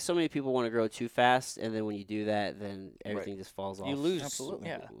good pace. So many people want to grow too fast, and then when you do that, then everything just falls off. You lose. Absolutely.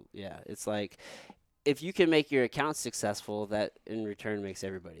 Yeah. Yeah, it's like if you can make your account successful, that in return makes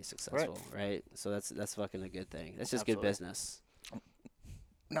everybody successful, right? So that's fucking a good thing. That's just good Absolutely. business.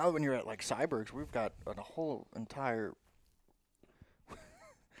 Now when you're at like Cybergs, we've got a whole entire.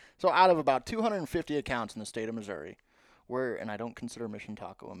 So out of about 250 accounts in the state of Missouri, and I don't consider Mission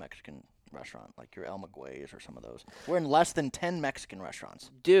Taco a Mexican restaurant like your El Maguey's or some of those. We're in less than 10 Mexican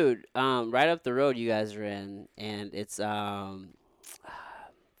restaurants. Dude, right up the road you guys are in, and it's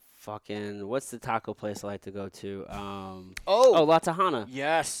fucking what's the taco place I like to go to? Oh, La Tejana.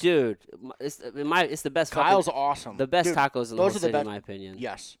 yes, Dude, it's the best. Kyle's fucking, awesome. the best Dude, tacos in the those whole are the city, best. in my opinion.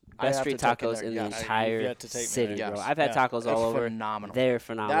 Yes, I Best have street to take you tacos there, in yes. the You've entire yet to take me city, there. bro. Yes. I've had Yeah. tacos all That's over. phenomenal. They're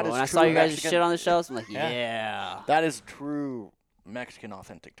phenomenal. is When I saw true you guys' Mexican- shit on the shelves, I'm like, Yeah. yeah. That is true Mexican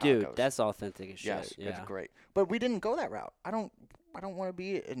authentic tacos. Dude, that's authentic as shit. yes, yeah. it's great. But we didn't go that route. I don't want to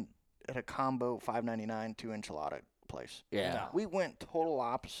be at a combo $5.99 2 enchilada place. Yeah. No. We went total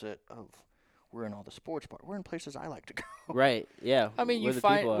opposite of we're in all the sports bars. We're in places I like to go. Right. Yeah. I mean, where the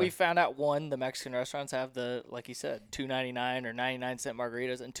people we are. found out one, the Mexican restaurants have the, like you said, $2.99 or 99-cent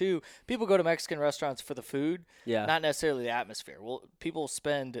margaritas, and two, people go to Mexican restaurants for the food, Yeah. not necessarily the atmosphere. Well, people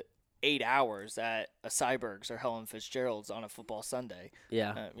spend 8 hours at a Cyberg's or Helen Fitzgerald's on a football Sunday.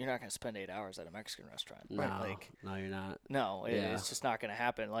 Yeah. You're not going to spend 8 hours at a Mexican restaurant. No, Like, no, you're not. no, Yeah. it's just not going to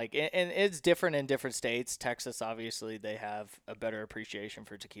happen. Like, and it's different in different states. Texas, obviously, they have a better appreciation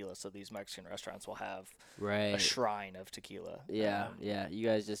for tequila, so these Mexican restaurants will have Right. a shrine of tequila. Yeah. Yeah. You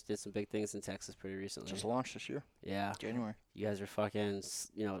guys just did some big things in Texas pretty recently. Just launched this year, Yeah. January. You guys are fucking,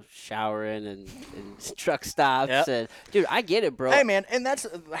 showering and truck stops. Yep. And, dude, I get it, bro. Hey, man, and that's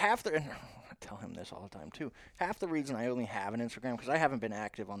half the. And I tell him this all the time too. Half the reason I only have an Instagram because I haven't been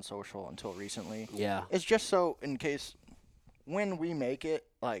active on social until recently. Yeah. It's just so in case when we make it,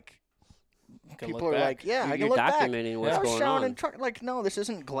 like can people look are back. like, yeah, I You're can look back. documenting what's I was going showering on. in truck. Like, no, this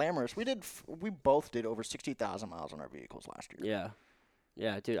isn't glamorous. We both did over 60,000 miles on our vehicles last year. Yeah.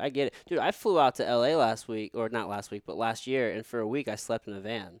 Yeah, dude, I get it. Dude, I flew out to LA last week, or not last week, but last year, and for a week I slept in a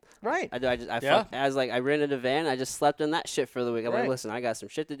van. Right. I rented a van. I just slept in that shit for the week. I'm like, Right. listen, I got some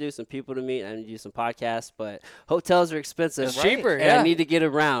shit to do, some people to meet, I need to do some podcasts, but hotels are expensive. It's cheaper, and yeah. I need to get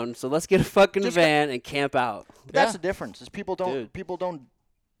around, so let's get a fucking Just van and camp out. But that's Yeah. the difference. Is people Dude. don't.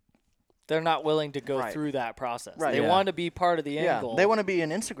 They're not willing to go Right. through that process. Right. They Yeah. want to be part of the end Yeah. goal. They want to be an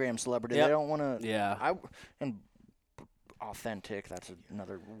Instagram celebrity. Yep. They don't want to. Yeah. And authentic. That's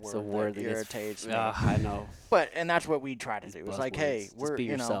another word. It's a word that that irritates me. I know. And that's what we try to do. It's like, hey, Buzzwords. we're just be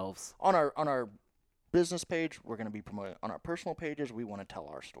you know yourselves. on our business page, we're going to be promoting. On our personal pages, we want to tell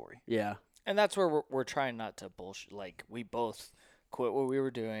our story. Yeah. And that's where we're trying not to bullshit. Like, we both quit what we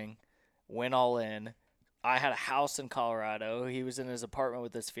were doing, went all in. I had a house in Colorado. He was in his apartment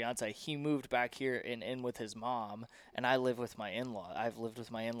with his fiance. He moved back here and in with his mom, and I live with my in-law. I've lived with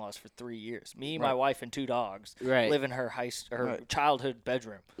my in-laws for 3 years. Me, my Right. wife, and 2 dogs Right. live in her Right. childhood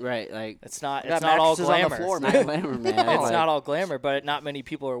bedroom. Right. Like, It's not. Got It's not all mattresses on the glamour. floor, not man. glamour, man. No. It's Like, not all glamour, but not many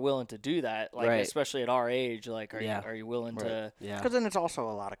people are willing to do that. Like, Right. especially at our age. Like, are Yeah. you willing Right. to? Yeah. Because then it's also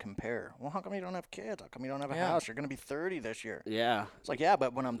a lot of compare. Well, how come you don't have kids? How come you don't have a Yeah. house? You're going to be 30 this year. Yeah. It's like, yeah,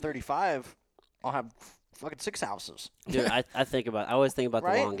 but when I'm 35, I'll have fucking 6 houses. Dude, I always think about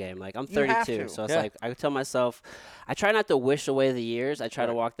Right? the long game. Like, I'm You have 32, to. so it's Yeah. like, I tell myself, I try not to wish away the years. I try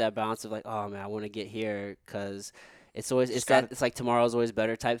to Right. walk that balance of like, oh man, I want to get here because it's always, Just gotta- it's like tomorrow's always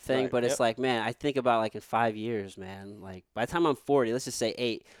better type thing. Right. But it's Yep. like, man, I think about like in 5 years, man, like by the time I'm 40, let's just say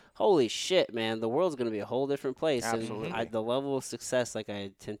 8, holy shit, man, the world's going to be a whole different place. Absolutely. And the level of success like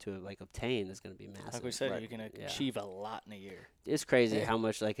I tend to like obtain is going to be massive. Like we said, Right. you can Yeah. achieve a lot in a year. It's crazy Yeah. how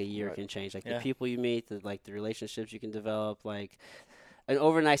much like a year Right. can change. Like Yeah. the people you meet, the relationships you can develop. Like an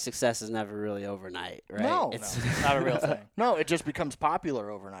overnight success is never really overnight, right? No. It's No, it's not a real thing. No, it just becomes popular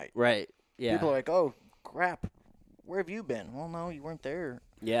overnight. right. Yeah. People are like, oh, crap, where have you been? Well, no, you weren't there.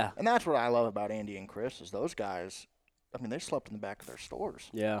 Yeah. And that's what I love about Andy and Chris is those guys, I mean, they slept in the back of their stores.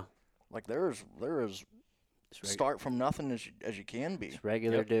 Yeah. Like, there is It's, start from nothing as you can be. it's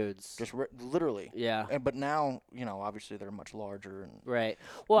regular Yep. dudes. Just literally. Yeah. But now, obviously they're much larger. And, Right.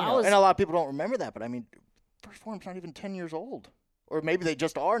 Well, I was and a lot of people don't remember that, but I mean, First Form's not even 10 years old. Or maybe they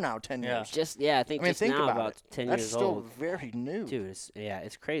just are now 10 Yeah. years. just I think I mean, just think now about it. 10 That's years still old. very new. Dude,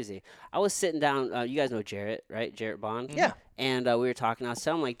 it's crazy. I was sitting down. You guys know Jarrett, right? Jarrett Bond. Yeah. And we were talking. I was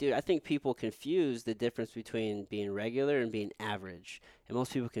telling him, like, dude, I think people confuse the difference between being regular and being average. And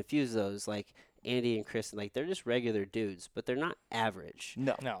most people confuse those. Like Andy and Chris, like they're just regular dudes, but they're not average.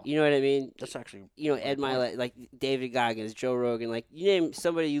 No. No. You know what I mean? That's actually. Ed Milet, like David Goggins, Joe Rogan, like you name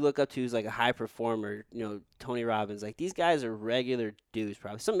somebody you look up to who's like a high performer, Tony Robbins, like these guys are regular dudes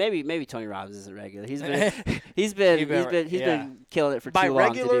probably. So maybe Tony Robbins isn't regular. He's been he's been killing it for By too long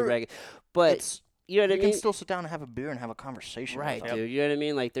to be regular, regular. But It's, you know what I you mean? can still sit down and have a beer and have a conversation. with Right, them. dude. You know what I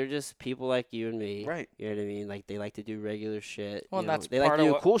mean? Like they're just people like you and me. Right. You know what I mean? Like they like to do regular shit. Well, you and know, that's they like part to of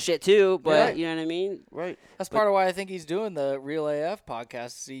do what- cool shit too, but Right. you know what I mean? Right. That's part of why I think he's doing the Real AF podcast.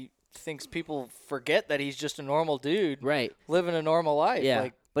 Is he thinks people forget that he's just a normal dude Right. living a normal life. Yeah.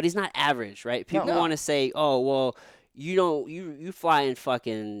 Like, But he's not average, right? People No. want to say, "Oh, well, you fly in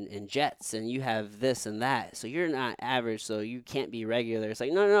fucking in jets and you have this and that, so you're not average, so you can't be regular." It's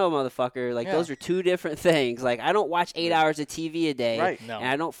like, no, motherfucker. Like Yeah. those are two different things. Like I don't watch 8 hours of TV a day, Right. No. and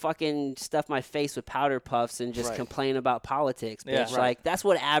I don't fucking stuff my face with powder puffs and just Right. complain about politics, bitch. Yeah. Right. Like that's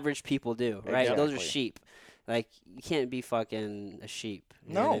what average people do, right? Those are Exactly. sheep. Like you can't be fucking a sheep.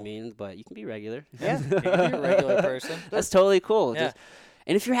 You know what I No. mean? But you can be regular. Yeah. you can be a regular person. That's totally cool. Yeah. Just-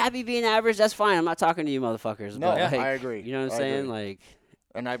 and if you're happy being average, that's fine. I'm not talking to you motherfuckers. No, but, Yeah. like, I agree. You know what I'm I saying? agree. Like,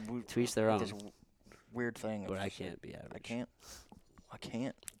 And I to each their this own. weird thing. of But I just, can't be average. I can't. I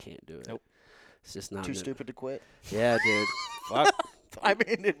can't. Can't do it. Nope. It's just not Too me. stupid to quit. Yeah, dude. Fuck. I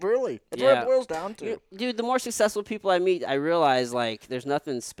mean, it really. That's Yeah. what it boils down to. Dude, the more successful people I meet, I realize, like, there's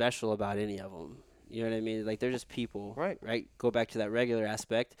nothing special about any of them. You know what I mean? Like, they're just people. Right. Right? Go back to that regular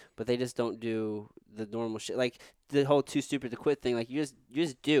aspect, but they just don't do the normal shit. Like, the whole too stupid to quit thing, like, you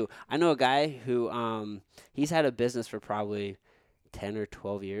just do. I know a guy who, he's had a business for probably 10 or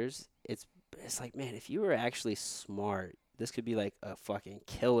 12 years. It's like, man, if you were actually smart, this could be like a fucking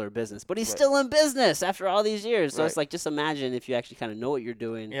killer business. But he's Right. still in business after all these years. So it's Right. like, just imagine if you actually kind of know what you're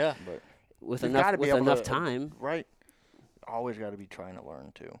doing Yeah. But with you've enough gotta be with able enough to- time. right. Always got to be trying to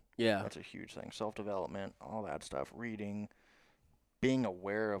learn too. Yeah. That's a huge thing. Self-development, all that stuff. Reading, being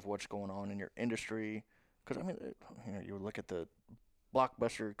aware of what's going on in your industry. Because I mean, you look at the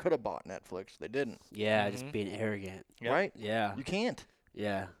Blockbuster could have bought Netflix. They didn't. Yeah, just Mhm. being arrogant. Yep. Right. Yeah. You can't.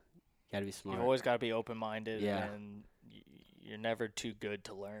 Yeah. Got to be smart. You've always got to be open-minded, Yeah. and you're never too good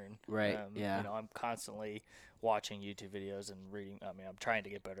to learn. Right, yeah. You know, I'm constantly watching YouTube videos and reading. I mean, I'm trying to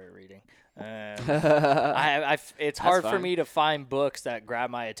get better at reading. It's hard for fine. me to find books that grab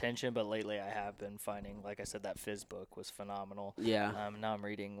my attention, but lately I have been finding, like I said, that Fizz book was phenomenal. Yeah. Now I'm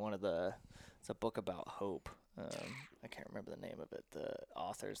reading it's a book about hope. I can't remember the name of it. The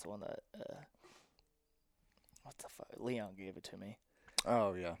author's the one that, what the fuck? Leon gave it to me.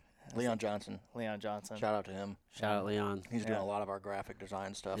 Oh, yeah. Leon Johnson. Leon Johnson. Shout out to him. Shout out Leon. He's doing Yeah. a lot of our graphic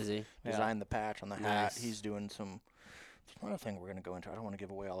design stuff. Is he? Designed the patch on the hat. Nice. He's doing some. It's another thing we're going to go into. I don't want to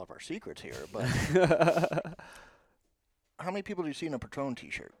give away all of our secrets here, but how many people do you see in a Patron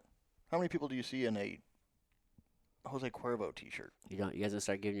T-shirt? How many people do you see in a Jose Cuervo T-shirt? You guys gonna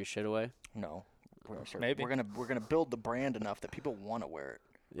start giving your shit away? No. We're gonna start, Maybe. we're gonna build the brand enough that people want to wear it.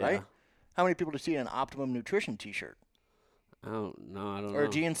 Yeah. Right? How many people do you see in an Optimum Nutrition T-shirt I don't know. or a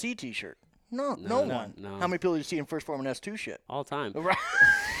GNC T-shirt? No No, one. no. How many people do you see in First Form and S2 shit? All the time. Right.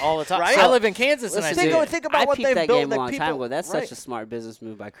 All the time. Right? I live in Kansas and I Listen, see think, it. think about I what peeped they've that built. game a that long people, time ago. That's right. such a smart business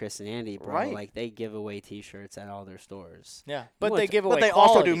move by Chris and Andy, bro. Right. Like they give away T-shirts at all their stores. Yeah, but want they to- give away But they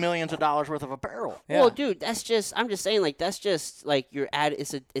quality. also do millions of dollars worth of apparel. Yeah. Well, dude, that's just. I'm just saying, like that's just like you're add.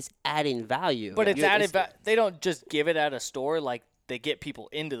 It's adding value. But it's You're- added. They don't just give it at a store. Like they get people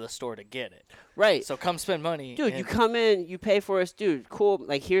into the store to get it. right. So come spend money, Dude, you come in, you pay for us, dude. Cool.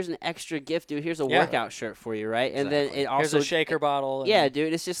 Like here's an extra gift, dude. Here's a Yeah. workout shirt for you, right? And then it Here's also a shaker bottle. And Yeah,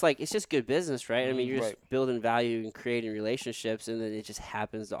 dude, it's just like it's just good business, right? I mean, you're just Right. building value and creating relationships, and then it just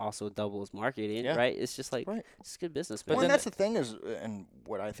happens to also double as marketing, Yeah. right? It's just like Right. it's good business, But man. Well, and then that's the thing is, and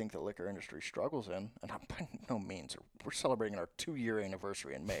what I think the liquor industry struggles in, and I'm by no means, we're celebrating our 2-year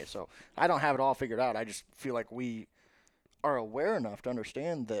anniversary in May, so I don't have it all figured out. I just feel like we are aware enough to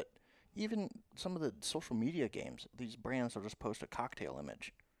understand that even some of the social media games, these brands will just post a cocktail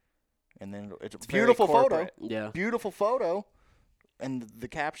image, and then it's a very beautiful photo, corporate. Yeah, and the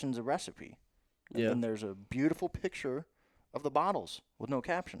caption's a recipe, and Yeah. then there's a beautiful picture of the bottles with no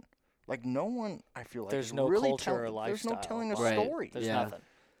caption. Like no one, I feel like There's is no really culture or there's no lifestyle telling a Right. story. There's Yeah. nothing.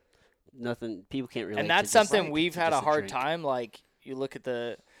 nothing. People can't relate. And to that's just, something like, we've had just a hard drink. time. Like you look at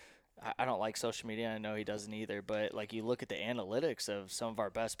I don't like social media. I know he doesn't either. But like you look at the analytics of some of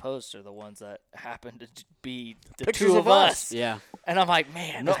our best posts are the ones that happen to be the Pictures two of of us. Yeah, And I'm like,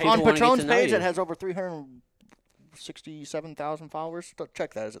 man, No, I- people on wanna get Patron's to know page, you. it has over 367,000 followers.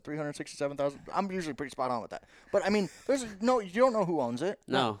 Check that. Is it 367,000? I'm usually pretty spot on with that. But I mean, there's no. You don't know who owns it.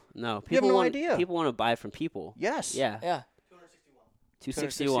 no. You have People no want idea. people want to buy from people. Yes. Yeah, yeah,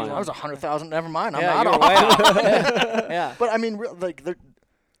 261. I was 100,000. Never mind. I'm yeah, not you're on. way off. Yeah, But I mean, like,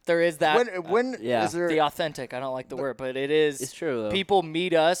 there is that. when yeah. is there? The authentic. I don't like the word, but it is. It's true though. People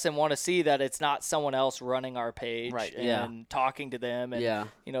meet us and want to see that it's not someone else running our page Right. and Yeah. talking to them and Yeah.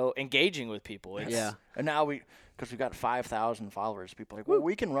 engaging with people. It's, Yeah. And now because we got 5,000 followers, people are like, well,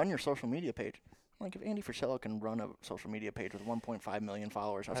 we can run your social media page. Like if Andy Frisella can run a social media page with 1.5 million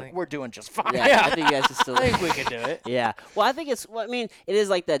followers, I was like, think- we're doing just fine. Yeah, I think you guys should still. I think we can do it. Yeah. Well, I think it's. Well, I mean, it is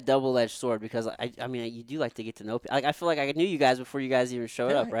like that double-edged sword because I mean, you do like to get to know. Like, I feel like I knew you guys before you guys even showed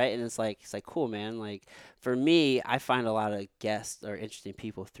Yeah. up, right? And it's like cool, man. Like, for me, I find a lot of guests or interesting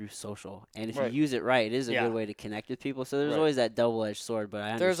people through social, and if Right. you use it right, it is a Yeah. good way to connect with people. So there's Right. always that double-edged sword. But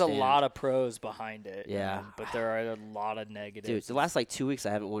I There's a understand. lot of pros behind it. Yeah. But there are a lot of negatives. Dude, the last like 2 weeks,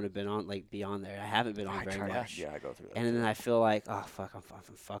 I haven't wanted to been on be on there. I haven't been on I very try much. to, yeah, I go through that. And then I feel like, oh fuck,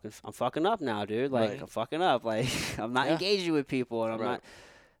 I'm fucking up now, dude. Like Right. I'm fucking up. Like I'm not Yeah. engaging with people, and I'm Right.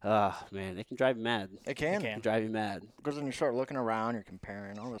 not. Man, it can drive me mad. It can. It It can drive you mad. Because then you start looking around, you're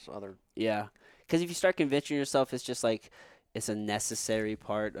comparing all this other. Yeah, because if you start convincing yourself it's just like it's a necessary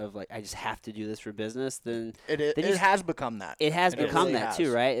part of like I just have to do this for business, then It Then you has become that. it has It become really that too,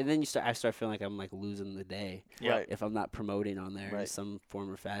 has. right? And then I start feeling like I'm like losing the day Yeah. Right. if I'm not promoting on there in Right. some form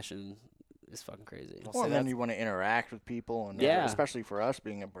or fashion. It's fucking crazy. Well, Well, see, and then that's- you want to interact with people, and Yeah. especially for us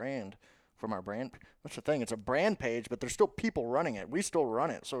being a brand, from our brand. That's the thing; it's a brand page, but there's still people running it. We still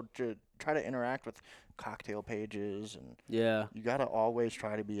run it, so to try to interact with cocktail pages, and Yeah, you got to always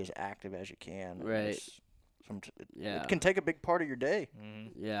try to be as active as you can. and Right. It can take a big part of your day.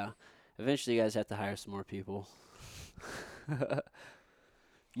 Mhm. yeah. Eventually, you guys have to hire some more people.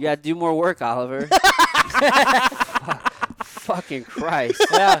 You gotta do more work, Oliver. Fucking Christ.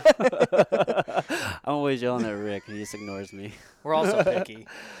 Yeah. I'm always yelling at Rick, and he just ignores me. We're also picky.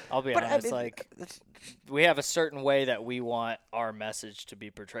 I'll be But I honest. mean, Like that's- we have a certain way that we want our message to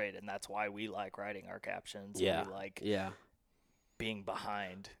be portrayed, and that's why we like writing our captions. and Yeah. we like Yeah. being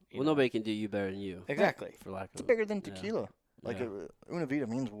behind. you Well, know. nobody can do you better than you. Exactly. For lack it's of bigger than yeah. tequila. Like Yeah. Una Vida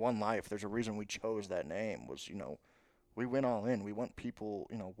means one life. There's a reason we chose that name. Was we went all in. We want people,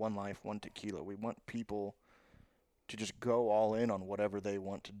 one life, one tequila. We want people to just go all in on whatever they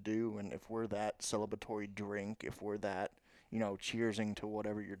want to do. And if we're that celebratory drink, if we're that, cheersing to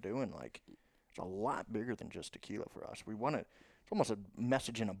whatever you're doing, like, it's a lot bigger than just tequila for us. We want to, it's almost a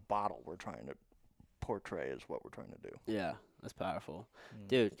message in a bottle we're trying to portray is what we're trying to do. Yeah, that's powerful.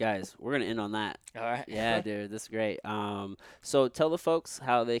 Dude, guys, we're going to end on that. All right. Yeah, dude, this is great. So tell the folks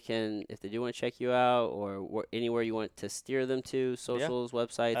how they can, if they do want to check you out or anywhere you want to steer them to, socials,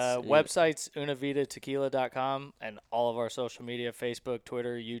 websites. Websites, UnaVitaTequila.com, and all of our social media, Facebook,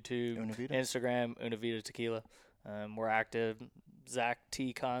 Twitter, YouTube, Una Vida? Instagram, Una Vida Tequila. We're active. Zach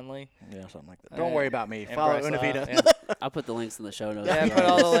T. Conley. Yeah, something like that. Don't worry about me. and Follow Bryce Una Lau, Vida. yeah. I'll put the links in the show notes. Yeah, for you put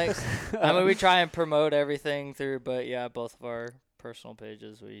all the guys. links. I mean, we try and promote everything through, but yeah, both of our personal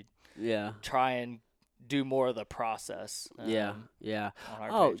pages, we Yeah. try and do more of the process. Yeah. On our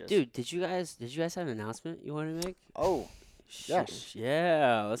Oh, pages. dude, did you guys have an announcement you want to make? Oh, yes.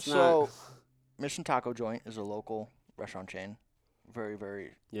 Yeah, let's so not. Mission Taco Joint is a local restaurant chain. Very,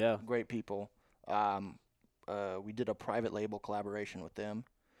 very Yeah. great people. We did a private label collaboration with them.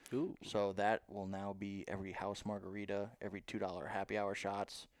 Ooh. So that will now be every house margarita, every $2 happy hour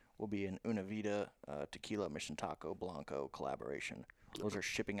shots will be an Una Vida Tequila Mission Taco Blanco collaboration. Those are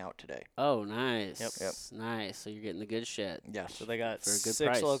shipping out today. Oh, nice. Yep. Nice. So you're getting the good shit. Yes. So they got For a good 6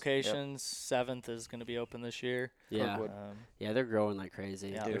 price. locations. 7th is going to be open this year. Yeah. Kirkwood. Yeah, they're growing like crazy.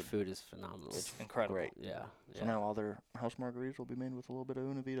 Yeah. Their Dude. food is phenomenal. It's incredible. Great. Yeah. So now all their house margaritas will be made with a little bit of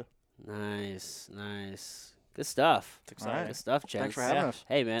Una Vida. Nice. Good stuff. It's exciting. Good stuff, gents. Thanks for having Yeah. us.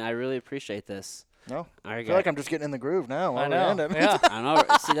 Hey, man, I really appreciate this. No, All right, I feel like I'm just getting in the groove now. I while we end know. it. Yeah. I know.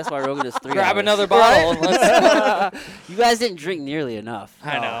 See, that's why Rogan is 3 Grab hours. another bottle. And let's You guys didn't drink nearly enough.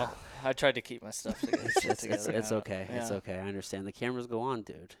 I know. I tried to keep my stuff together. It's together. okay. It's Yeah. okay. I understand. The cameras go on,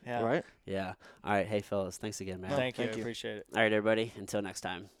 dude. Yeah. Right? Yeah. All right. Hey, fellas. Thanks again, man. Thank you. Thank I you. appreciate it. All right, everybody. Until next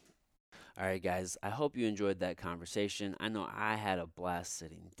time. All right, guys. I hope you enjoyed that conversation. I know I had a blast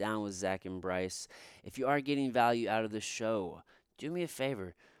sitting down with Zach and Bryce. If you are getting value out of the show, do me a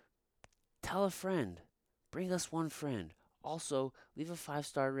favor. Tell a friend. Bring us one friend. Also, leave a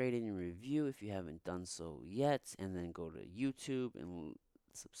 5-star rating and review if you haven't done so yet. And then go to YouTube and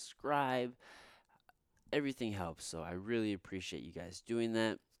subscribe. Everything helps. So I really appreciate you guys doing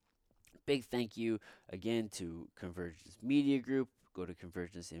that. Big thank you again to Convergence Media Group. Go to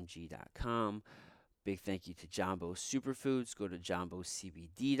convergencemg.com. Big thank you to Jumbo Superfoods. Go to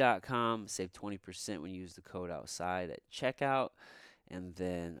jumbocbd.com. Save 20% when you use the code outside at checkout. And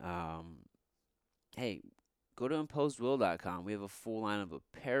then, hey, go to imposedwill.com. We have a full line of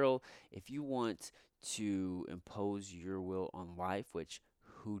apparel. If you want to impose your will on life, which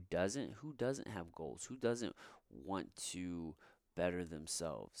who doesn't? Who doesn't have goals? Who doesn't want to better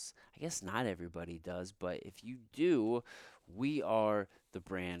themselves? I guess not everybody does, but if you do, we are the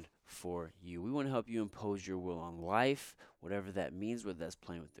brand for you. We want to help you impose your will on life, whatever that means, whether that's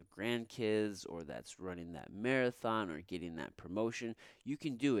playing with the grandkids or that's running that marathon or getting that promotion. You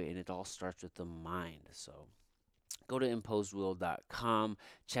can do it, and it all starts with the mind. So go to imposedwill.com.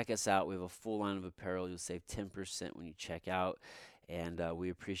 Check us out. We have a full line of apparel. You'll save 10% when you check out. And we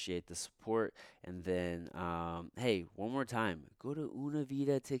appreciate the support. And then, hey, one more time, go to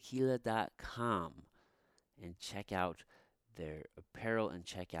unavitatequila.com and check out their apparel and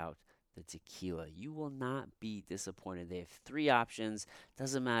check out the tequila. You will not be disappointed. They have 3 options.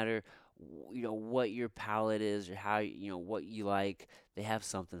 Doesn't matter, what your palate is or how, what you like. They have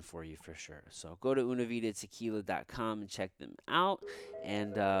something for you for sure. So go to unavitatequila.com and check them out.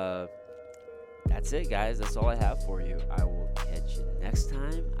 And that's it, guys. That's all I have for you. I will catch you next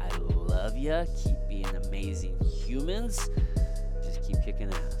time. I love you. Keep being amazing humans. Just keep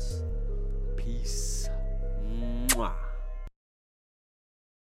kicking ass. Peace. Mwah.